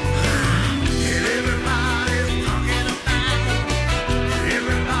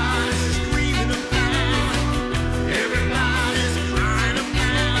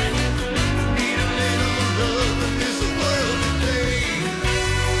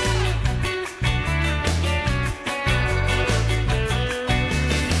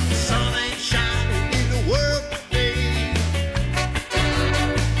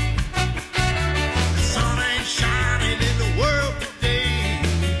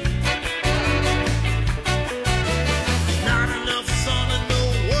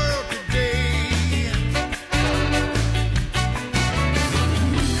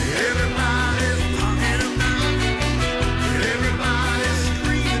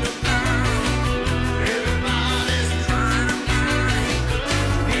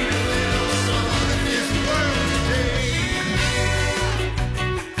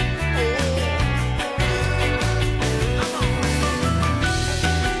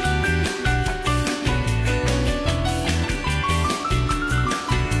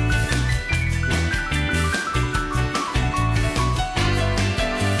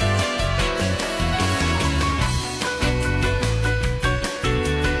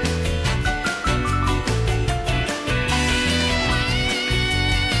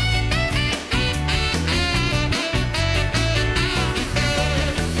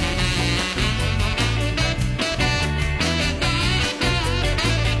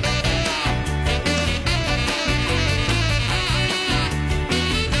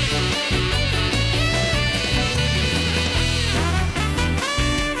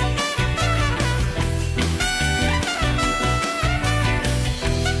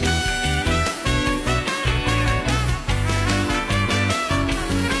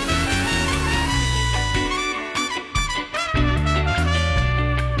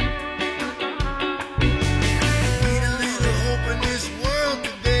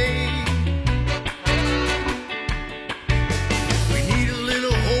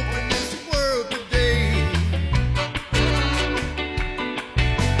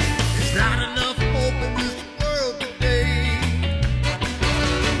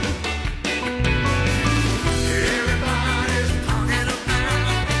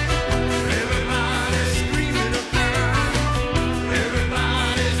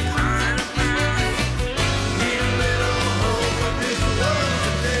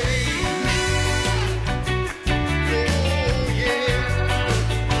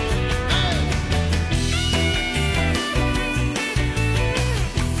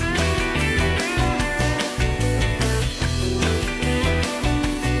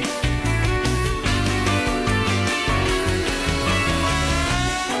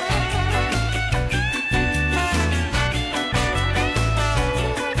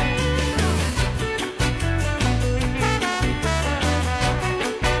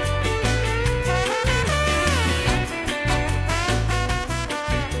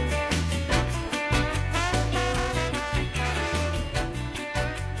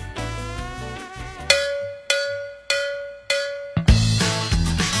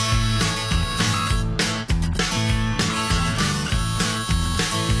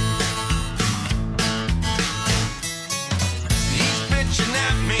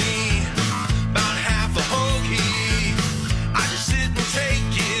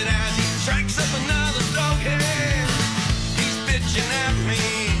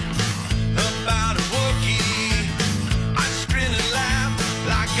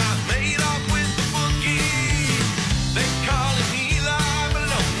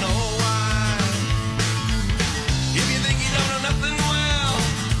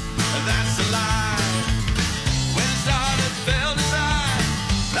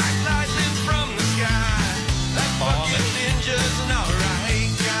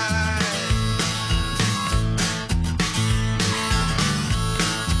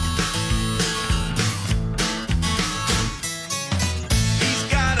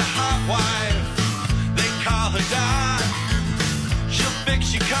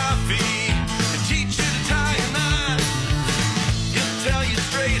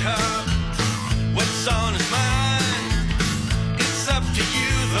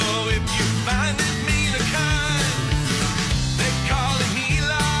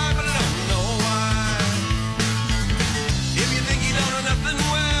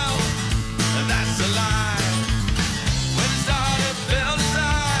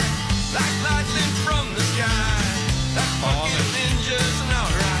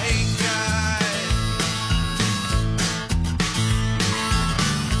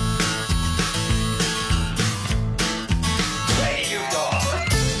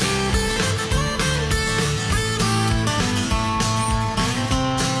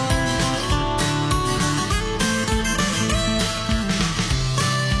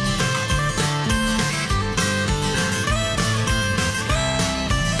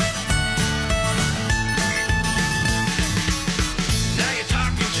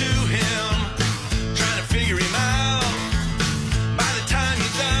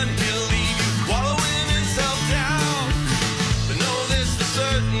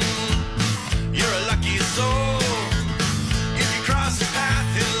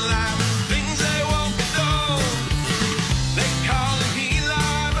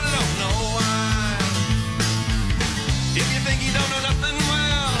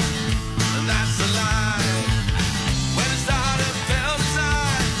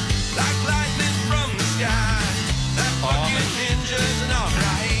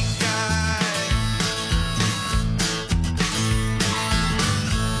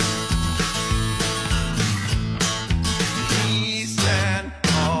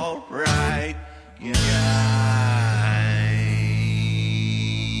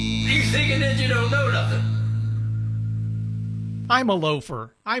I'm a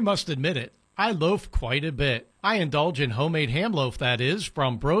loafer. I must admit it. I loaf quite a bit. I indulge in homemade ham loaf, that is,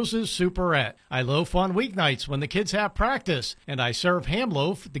 from Bros's Superette. I loaf on weeknights when the kids have practice, and I serve ham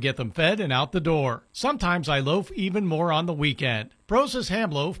loaf to get them fed and out the door. Sometimes I loaf even more on the weekend. Bros's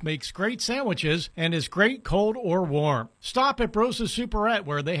Ham Loaf makes great sandwiches and is great cold or warm. Stop at Bros's Superette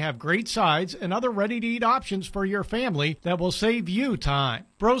where they have great sides and other ready-to-eat options for your family that will save you time.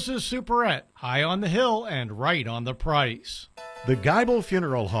 Bros's Superette, high on the hill and right on the price. The Geibel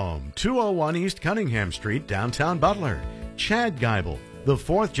Funeral Home, 201 East Cunningham Street, downtown Butler. Chad Geibel, the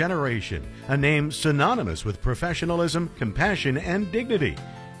fourth generation, a name synonymous with professionalism, compassion, and dignity.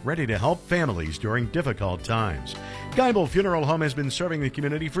 Ready to help families during difficult times. Geibel Funeral Home has been serving the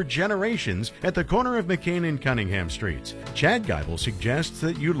community for generations at the corner of McCain and Cunningham Streets. Chad Geibel suggests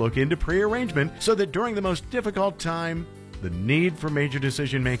that you look into pre-arrangement so that during the most difficult time, the need for major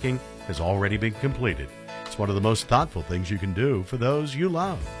decision-making has already been completed. It's one of the most thoughtful things you can do for those you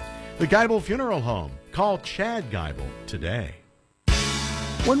love. The Geibel Funeral Home. Call Chad Geibel today.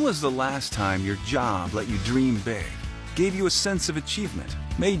 When was the last time your job let you dream big, gave you a sense of achievement,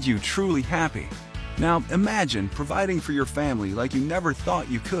 made you truly happy? Now imagine providing for your family like you never thought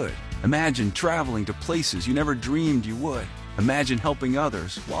you could. Imagine traveling to places you never dreamed you would. Imagine helping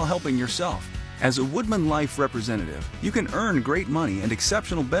others while helping yourself. As a Woodman Life representative, you can earn great money and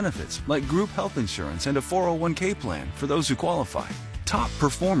exceptional benefits like group health insurance and a 401k plan for those who qualify. Top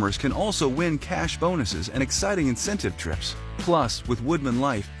performers can also win cash bonuses and exciting incentive trips. Plus, with Woodman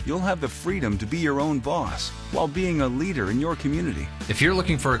Life, you'll have the freedom to be your own boss while being a leader in your community. If you're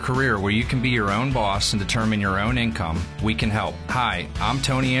looking for a career where you can be your own boss and determine your own income, we can help. Hi, I'm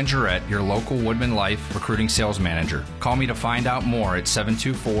Tony Angerette, your local Woodman Life recruiting sales manager. Call me to find out more at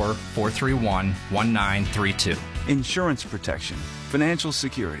 724-431-1932. Insurance protection, financial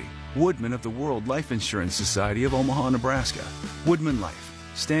security. Woodman of the World Life Insurance Society of Omaha, Nebraska. Woodman Life,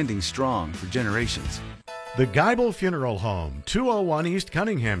 standing strong for generations. The Geibel Funeral Home, 201 East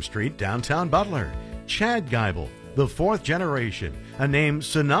Cunningham Street, downtown Butler. Chad Geibel, the fourth generation, a name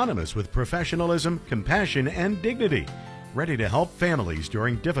synonymous with professionalism, compassion, and dignity. Ready to help families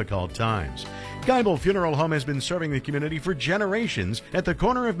during difficult times. Geibel Funeral Home has been serving the community for generations at the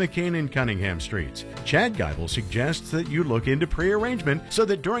corner of McCain and Cunningham Streets. Chad Geibel suggests that you look into pre-arrangement so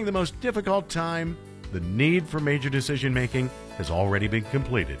that during the most difficult time, the need for major decision-making has already been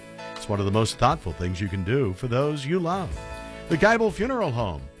completed. It's one of the most thoughtful things you can do for those you love. The Geibel Funeral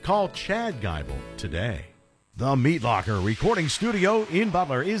Home. Call Chad Geibel today. The Meat Locker Recording Studio in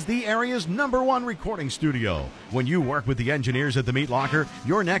Butler is the area's #1 recording studio. When you work with the engineers at the Meat Locker,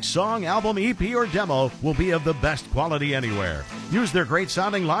 your next song, album, EP, or demo will be of the best quality anywhere. Use their great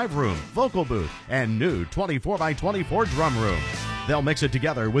sounding live room, vocal booth, and new 24x24 drum room. They'll mix it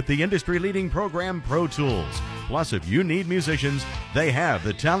together with the industry-leading program Pro Tools. Plus, if you need musicians, they have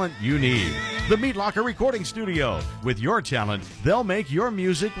the talent you need. The Meat Locker Recording Studio. With your talent, they'll make your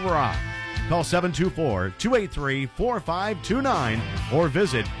music rock. Call 724-283-4529 or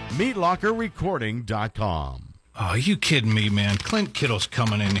visit meatlockerrecording.com. Oh, you kidding me, man? Clint Kittle's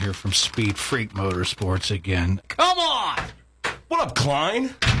coming in here from Speed Freak Motorsports again. Come on! What up,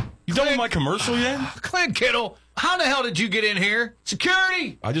 Klein? You done with my commercial yet? Clint Kittle, how the hell did you get in here?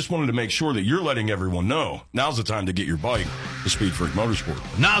 Security! I just wanted to make sure that you're letting everyone know. Now's the time to get your bike to Speed Freak Motorsport.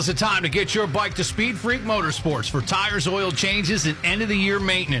 Now's the time to get your bike to Speed Freak Motorsports for tires, oil changes, and end-of-the-year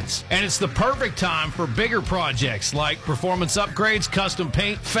maintenance. And it's the perfect time for bigger projects like performance upgrades, custom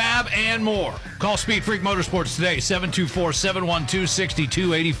paint, fab, and more. Call Speed Freak Motorsports today,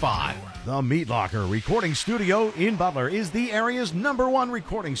 724-712-6285. The Meat Locker Recording Studio in Butler is the area's #1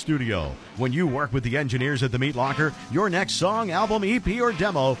 recording studio. When you work with the engineers at the Meat Locker, your next song, album, EP, or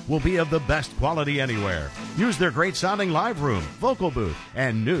demo will be of the best quality anywhere. Use their great sounding live room, vocal booth,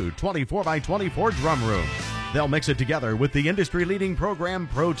 and new 24x24 drum room. They'll mix it together with the industry-leading program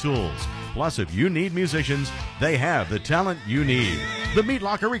Pro Tools. Plus, if you need musicians, they have the talent you need. The Meat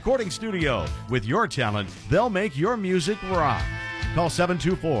Locker Recording Studio. With your talent, they'll make your music rock. Call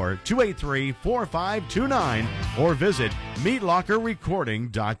 724-283-4529 or visit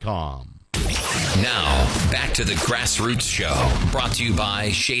meatlockerrecording.com. Now, back to the Grassroots Show, brought to you by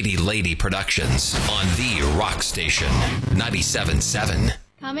Shady Lady Productions on the Rock Station, 97.7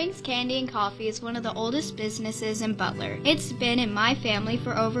 Cummings Candy and Coffee is one of the oldest businesses in Butler. It's been in my family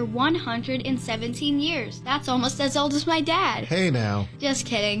for over 117 years. That's almost as old as my dad. Hey now. Just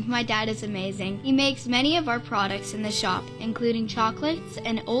kidding. My dad is amazing. He makes many of our products in the shop, including chocolates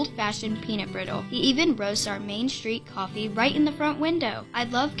and old-fashioned peanut brittle. He even roasts our Main Street coffee right in the front window. I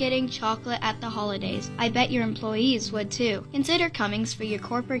love getting chocolate at the holidays. I bet your employees would too. Consider Cummings for your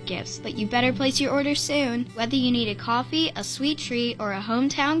corporate gifts, but you better place your order soon. Whether you need a coffee, a sweet treat, or a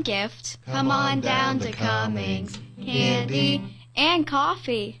hometown gift, come on down to Cummings. Candy and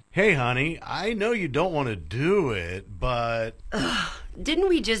coffee. Hey, honey, I know you don't want to do it, but... Didn't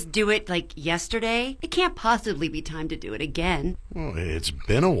we just do it, like, yesterday? It can't possibly be time to do it again. Well, it's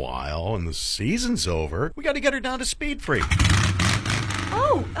been a while, and the season's over. We got to get her down to Speed Freak.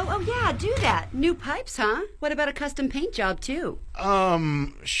 Oh, yeah, do that. New pipes, huh? What about a custom paint job, too?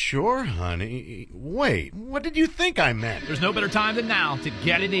 Sure, honey. Wait, what did you think I meant? There's no better time than now to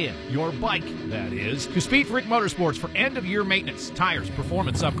get it in. Your bike, that is. To Speed Freak Motorsports for end-of-year maintenance, tires,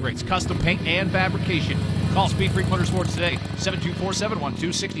 performance upgrades, custom paint, and fabrication. Call Speed Freak Motorsports today,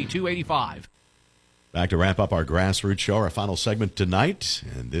 724-712-6285. Back to wrap up our Grassroots Show, our final segment tonight.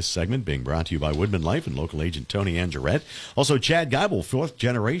 And this segment being brought to you by Woodman Life and local agent Tony Angerette. Also, Chad Geibel, fourth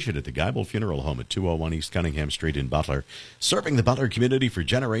generation at the Geibel Funeral Home at 201 East Cunningham Street in Butler. Serving the Butler community for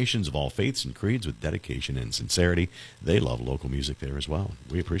generations of all faiths and creeds with dedication and sincerity. They love local music there as well.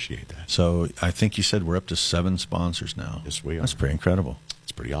 We appreciate that. So I think you said we're up to 7 sponsors now. Yes, we are. That's pretty incredible.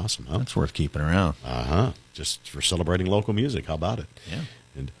 It's pretty awesome, huh? That's worth keeping around. Just for celebrating local music. How about it? Yeah.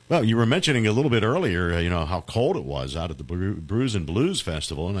 And, well, you were mentioning a little bit earlier, how cold it was out at the Brews and Blues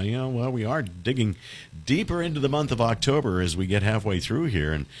Festival. And, we are digging deeper into the month of October as we get halfway through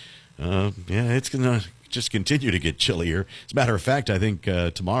here. And, it's going to just continue to get chillier. As a matter of fact, I think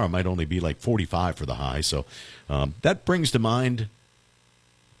tomorrow might only be like 45 for the high. So that brings to mind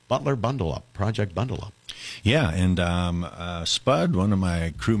Butler Bundle Up, Project Bundle Up. Yeah, and Spud, one of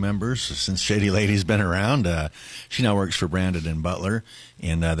my crew members, since Shady Lady's been around, she now works for Brandon and Butler,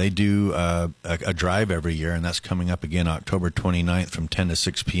 and they do a drive every year, and that's coming up again October 29th from 10 to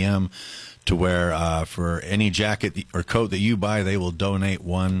 6 p.m., to where for any jacket or coat that you buy, they will donate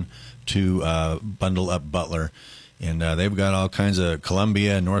one to Bundle Up Butler. And they've got all kinds of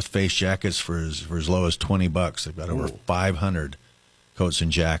Columbia and North Face jackets for as low as $20. They've got over 500 coats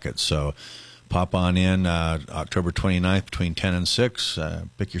and jackets, so... Pop on in October 29th between 10 and 6.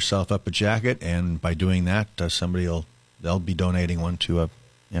 Pick yourself up a jacket, and by doing that, they'll be donating one to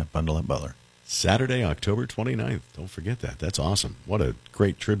Bundle Up Butler. Saturday, October 29th. Don't forget that. That's awesome. What a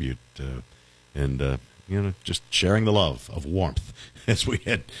great tribute, and just sharing the love of warmth as we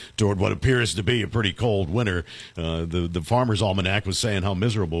head toward what appears to be a pretty cold winter. The Farmer's Almanac was saying how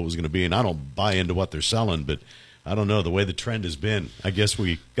miserable it was going to be, and I don't buy into what they're selling, but I don't know, the way the trend has been, I guess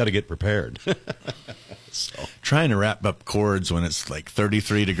we got to get prepared. So. Trying to wrap up cords when it's like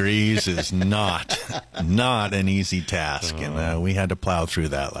 33 degrees is not an easy task, and we had to plow through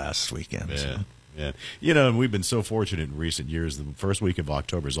that last weekend. Yeah. So. Yeah. And we've been so fortunate in recent years. The first week of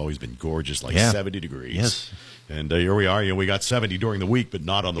October has always been gorgeous, like 70 degrees. Yes. And here we are. We got 70 during the week, but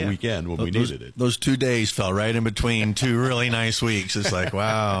not on the weekend when we needed it. Those 2 days fell right in between 2 really nice weeks. It's like,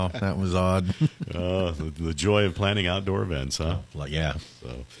 wow, that was odd. The joy of planning outdoor events, huh? Yeah.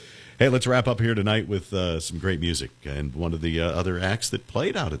 So, hey, let's wrap up here tonight with some great music and one of the other acts that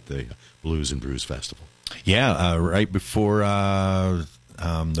played out at the Blues and Brews Festival. Yeah, right before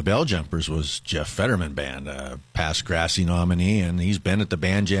the Bell Jumpers was Jeff Fetterman Band, past Grassy nominee, and he's been at the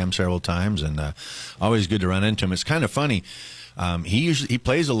band jam several times, and always good to run into him. It's kind of funny. He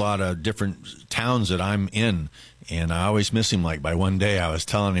plays a lot of different towns that I'm in, and I always miss him. Like by one day, I was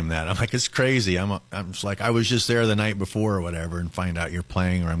telling him that I'm like, it's crazy. I'm just like, I was just there the night before or whatever, and find out you're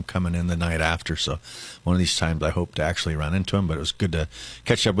playing, or I'm coming in the night after. So one of these times, I hope to actually run into him. But it was good to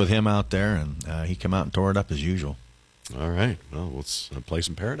catch up with him out there, and he came out and tore it up as usual. All right. Well, let's play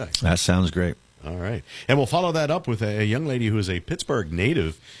some Paradise. That sounds great. All right. And we'll follow that up with a young lady who is a Pittsburgh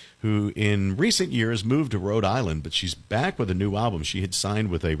native who in recent years moved to Rhode Island, but she's back with a new album. She had signed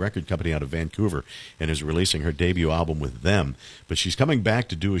with a record company out of Vancouver and is releasing her debut album with them. But she's coming back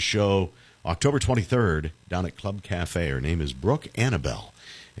to do a show October 23rd down at Club Cafe. Her name is Brooke Annibale.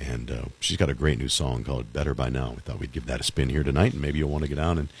 And she's got a great new song called Better By Now. We thought we'd give that a spin here tonight, and maybe you'll want to get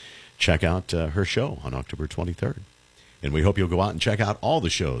down and check out her show on October 23rd. And we hope you'll go out and check out all the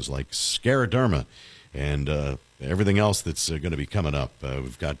shows like Scaraderma and everything else that's going to be coming up.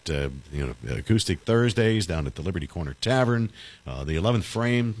 We've got Acoustic Thursdays down at the Liberty Corner Tavern. The 11th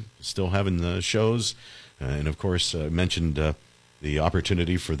Frame still having shows. And, of course, mentioned the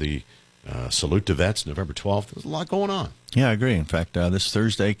opportunity for the Salute to Vets, November 12th. There's a lot going on. Yeah, I agree. In fact, this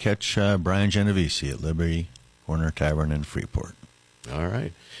Thursday, catch Brian Genovese at Liberty Corner Tavern in Freeport. All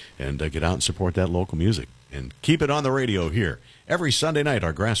right. And get out and support that local music. And keep it on the radio here. Every Sunday night,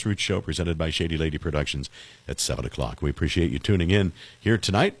 our Grassroots Show presented by Shady Lady Productions at 7 o'clock. We appreciate you tuning in here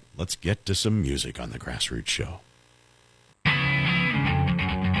tonight. Let's get to some music on the Grassroots Show.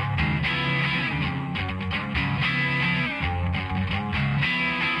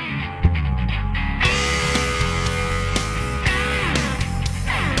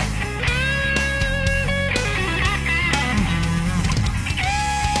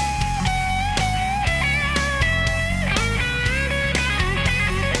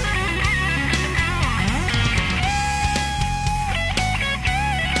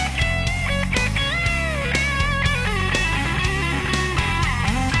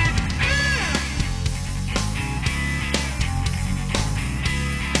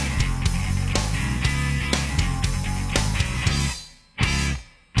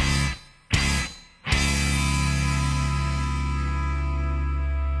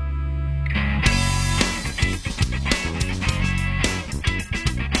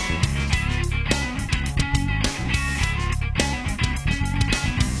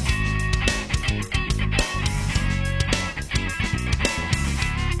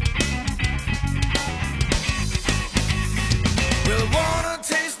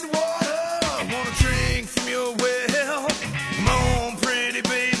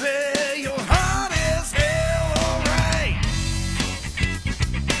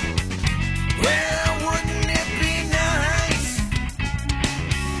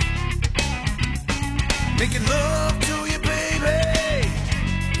 Making love to you, baby.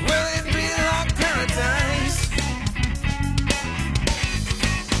 Will it be like paradise?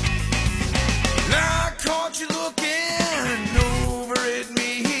 Now I caught you looking over at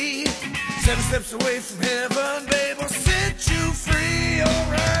me. 7 steps away from heaven, babe. I'll set you free,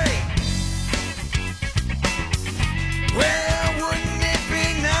 alright. Well, wouldn't it be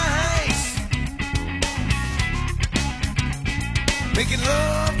nice? Making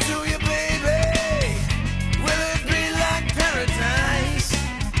love to you, baby. Will it be like paradise?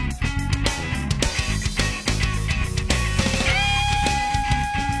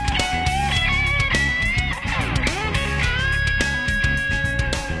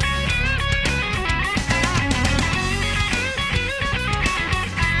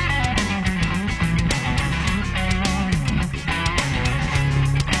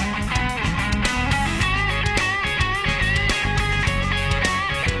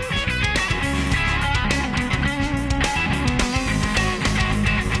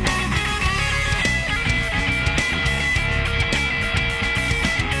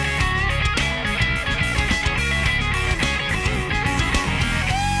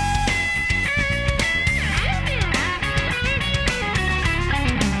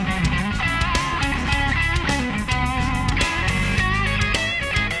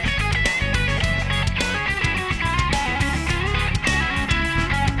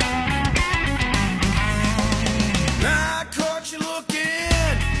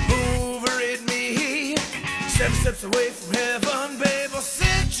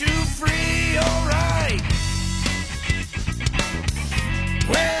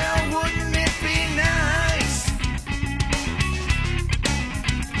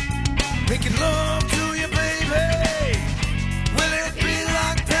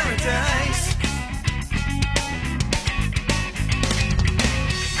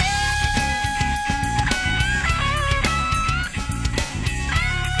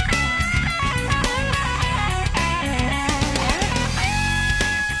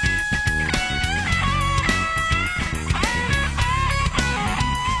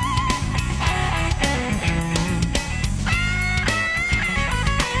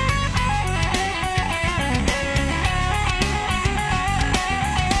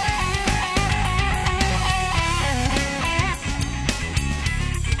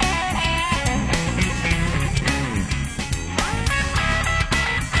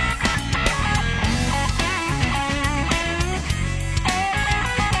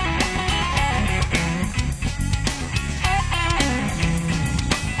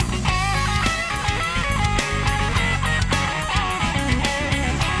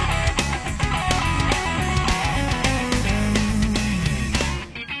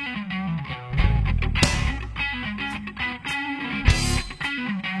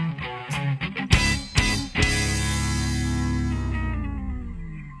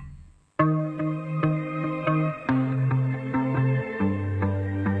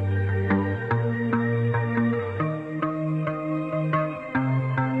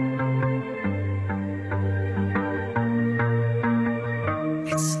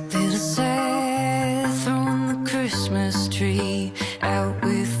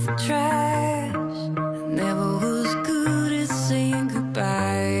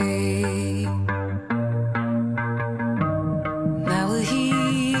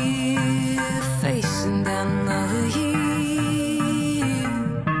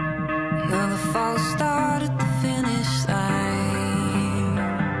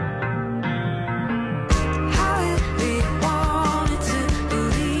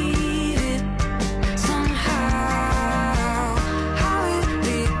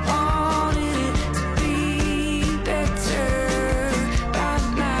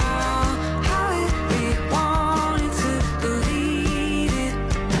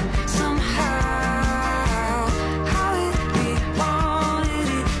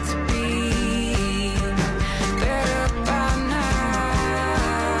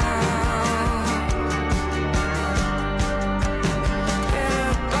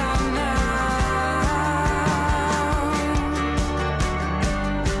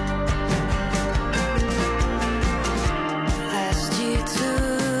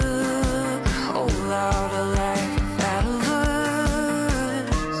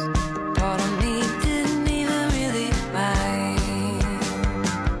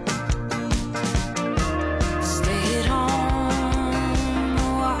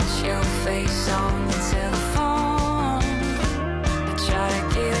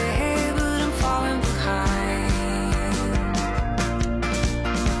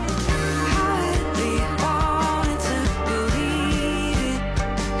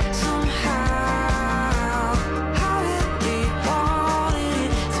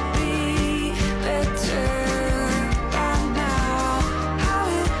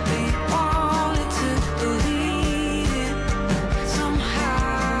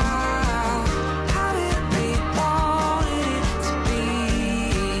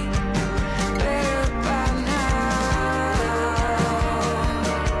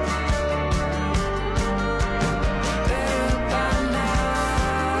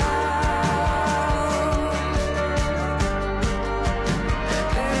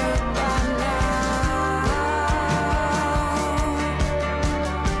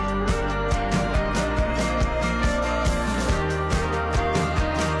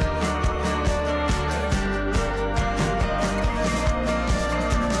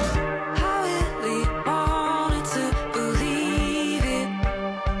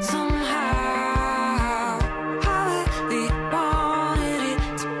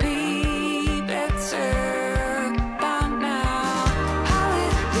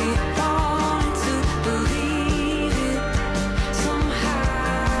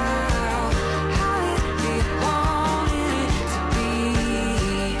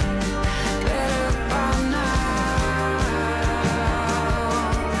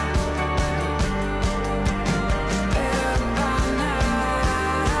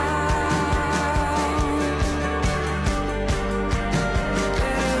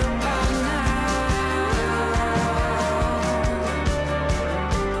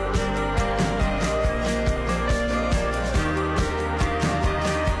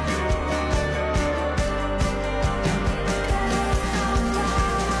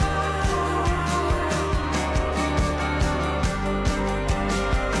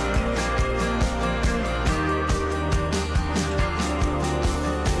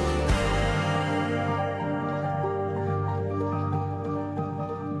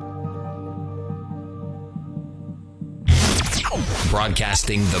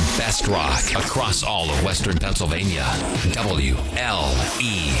 Broadcasting the best rock across all of Western Pennsylvania. WLER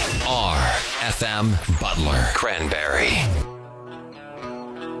FM Butler, Cranberry.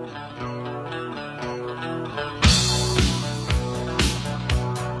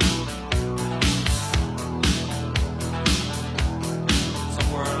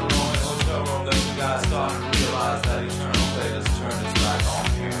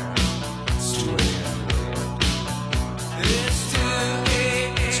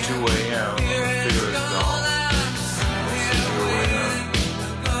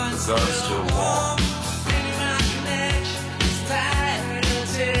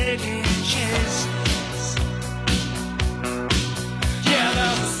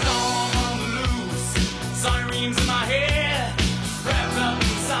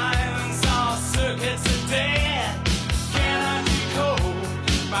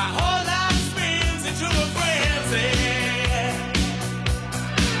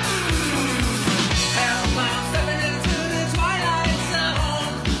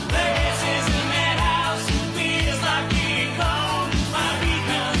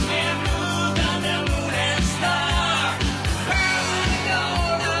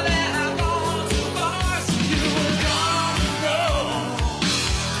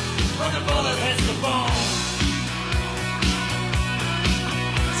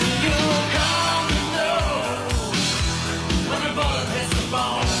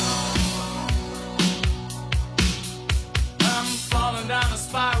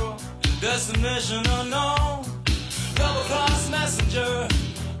 Destination unknown, double-cross messenger,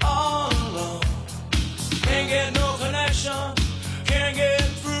 all alone. Can't get no connection, can't get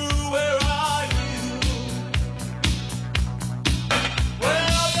through, where are you?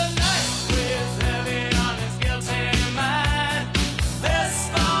 Well, the night weighs heavy on his guilty mind. This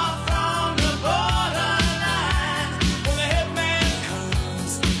far from the borderline. When the hitman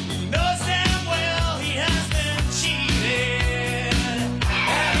comes, he knows damn well he has been cheated.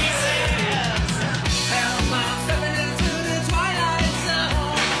 And he says, "Help, I'm stepping into the twilight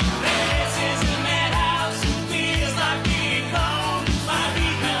zone. This is the madhouse, feels like being gone. My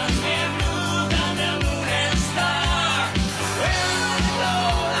beacon's been moved on the moon and star. Where am I to go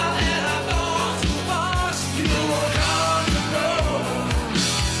now that I've gone too far? You walk on the road,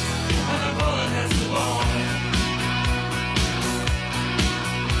 and the bullet hits the bone.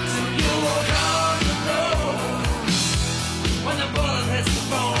 So you walk on the road, when the bullet hits the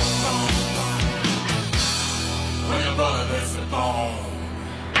bone. When the bullet hits the bone."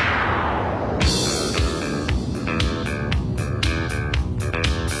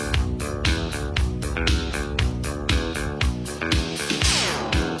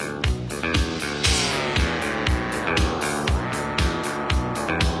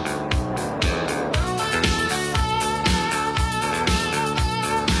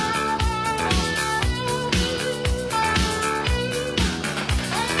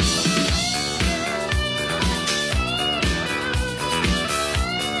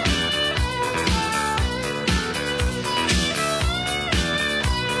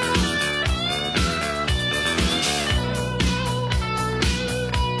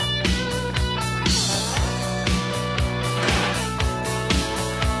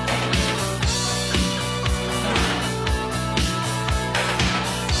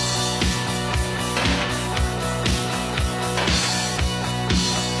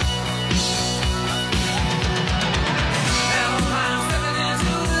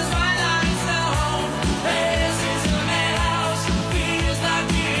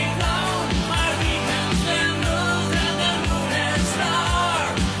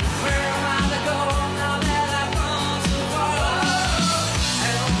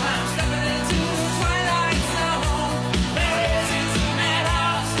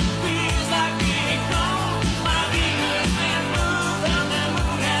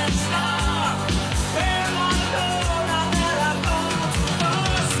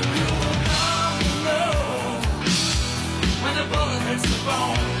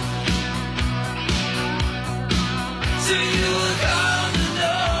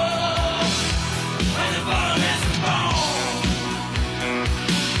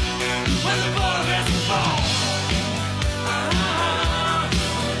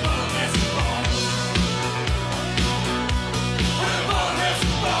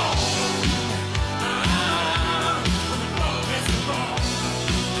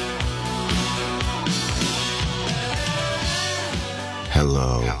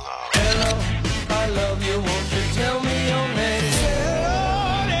 Hello. Hello, I love you, won't you tell me your name?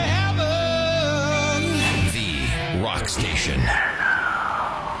 Hello to heaven. The Rock Station.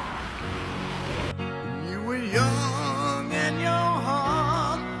 You were young and young.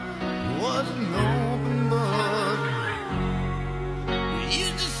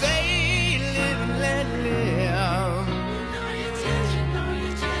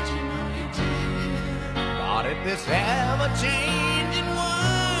 this ever-changing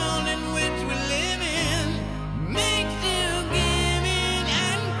world in which we live in makes you give in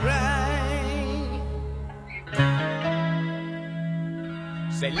and cry.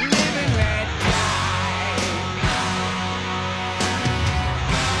 Say, live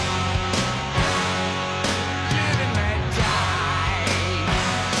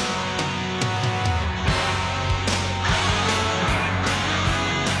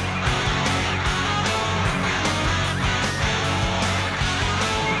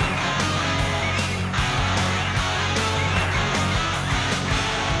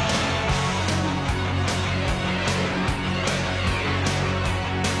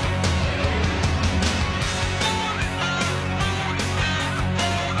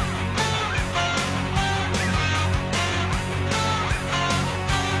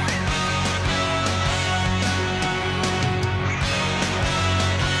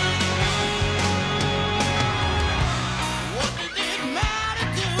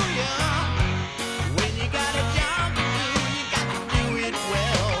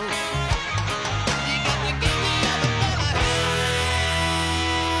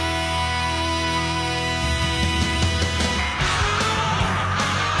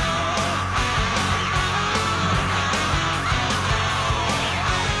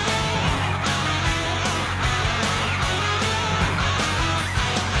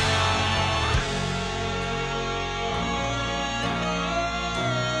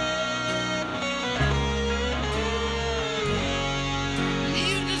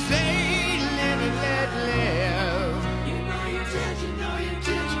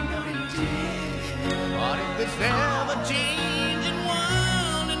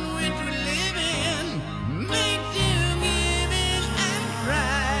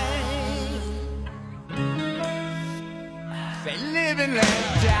and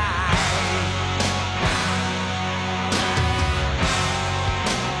let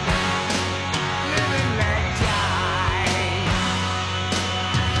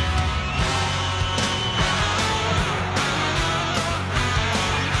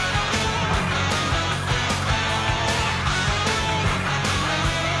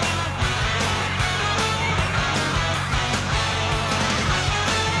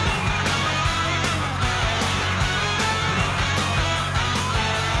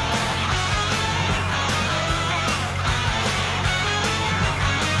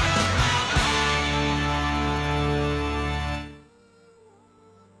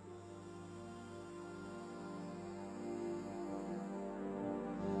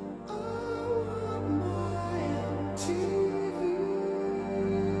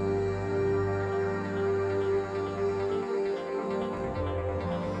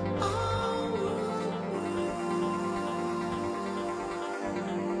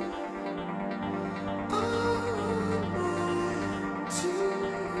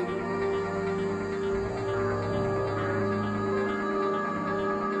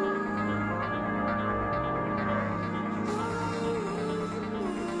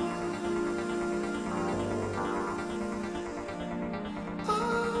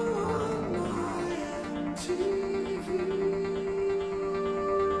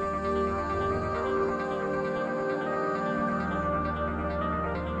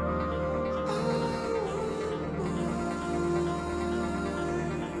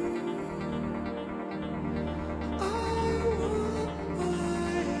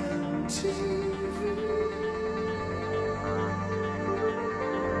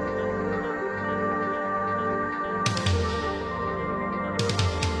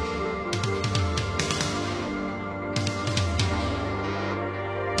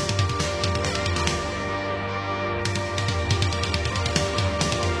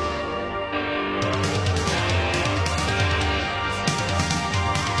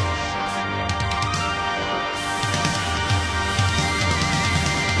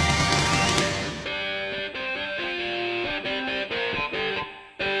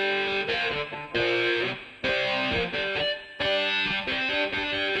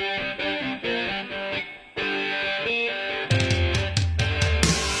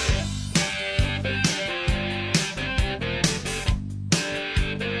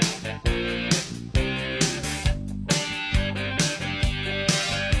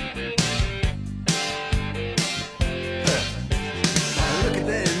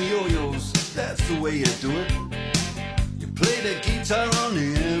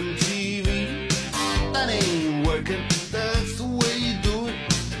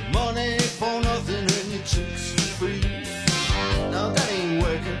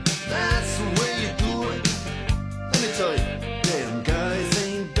tell you, damn guys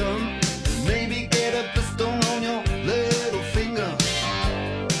ain't dumb. Maybe get a pistol on your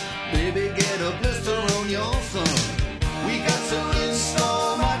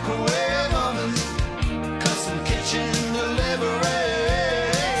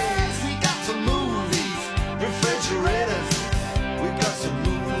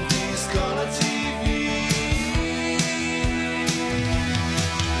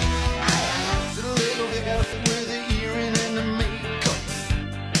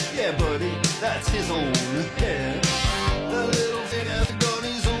that's his own head. The little figure got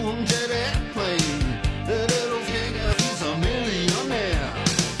his own jet airplane. The little figure, he's a millionaire.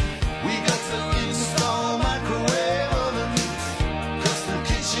 We got to install microwave ovens, custom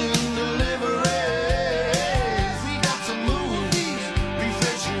kitchen deliveries. We got to move these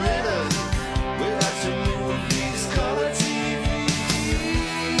refrigerators. We got to move these color TVs.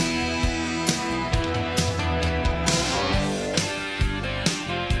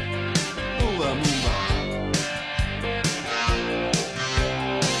 Move on, move on.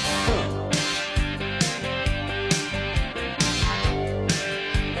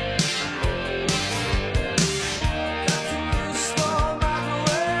 Install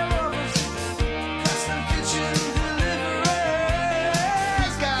microwave ovens, custom kitchen deliveries. We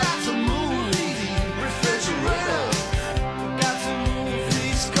got to move these refrigerators. We got to move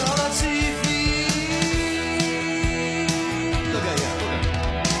these color TVs. Look at ya, look at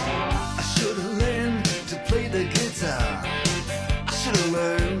ya. I should have learned to play the guitar. I should have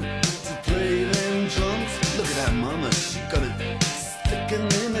learned to play them drums. Look at that mama, she got it sticking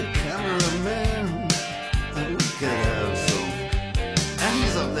in the cameraman. Look at her, so. And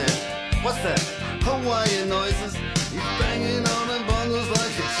he's up there. What's that? Hawaiian noises. He's banging on the bongos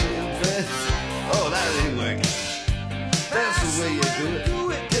like a chimpanzee. Oh, that ain't working. That's the way you do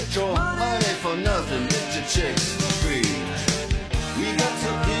it. Get your money for nothing. Get your chicks for free. We got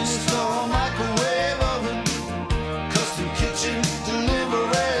to install microwave oven, custom kitchen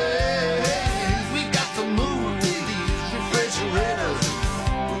deliveries. We got to move these refrigerators.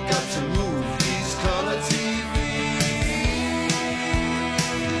 We got to move these color TVs.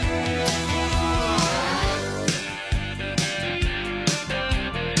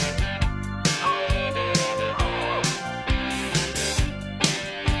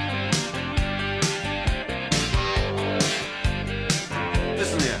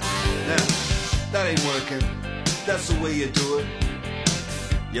 Listen here. Now, that ain't working. That's the way you do it.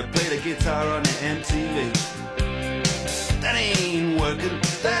 You play the guitar on the MTV. That ain't working.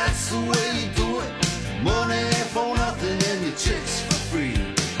 That's the way you do it. Money for nothing and your chicks for free.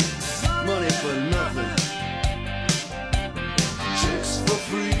 Money for nothing. Chicks for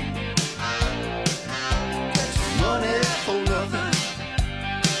free. Money for nothing.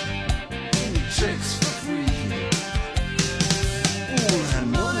 And your chicks for free. Ooh, that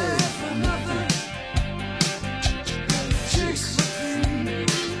money for nothing. Chicks for free.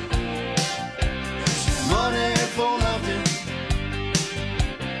 Money for nothing.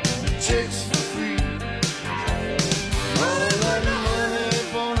 Chicks for free. All that money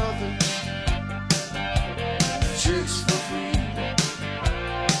for nothing. Chicks for free.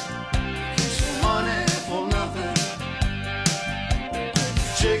 Money for nothing.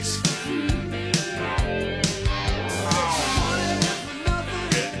 Chicks for free.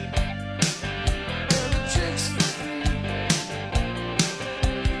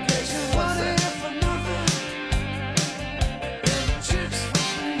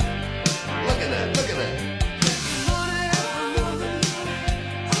 Look at that, look at that.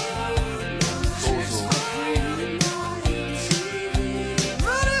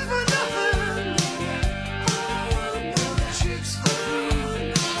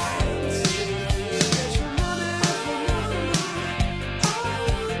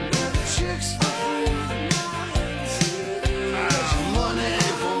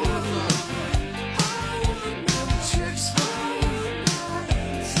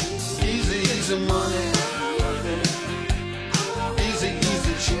 Easy, easy money. Easy,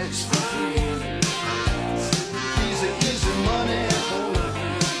 easy chicks for free. Easy, easy money.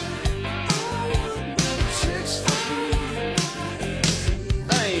 Chicks for free.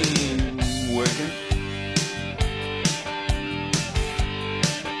 That ain't working.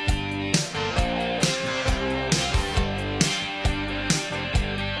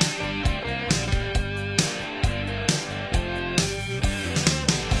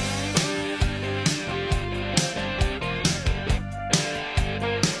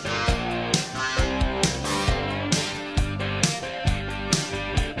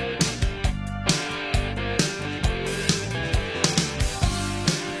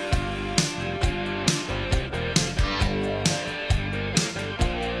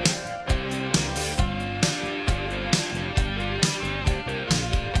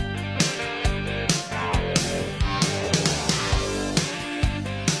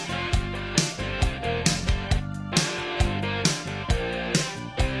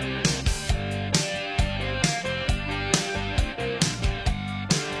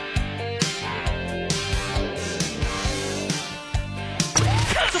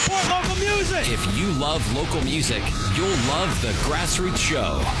 support local music. If you love local music, you'll love The Grassroots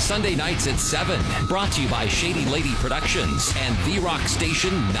Show. Sunday nights at 7. Brought to you by Shady Lady Productions and The Rock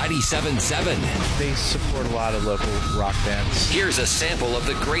Station 97.7. They support a lot of local rock bands. Here's a sample of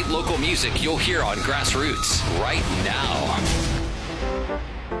the great local music you'll hear on Grassroots right now.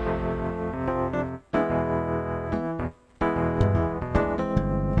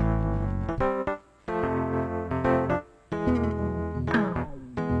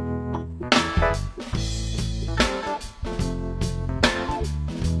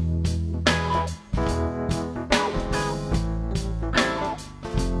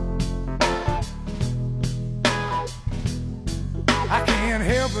 I can't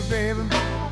help it, baby.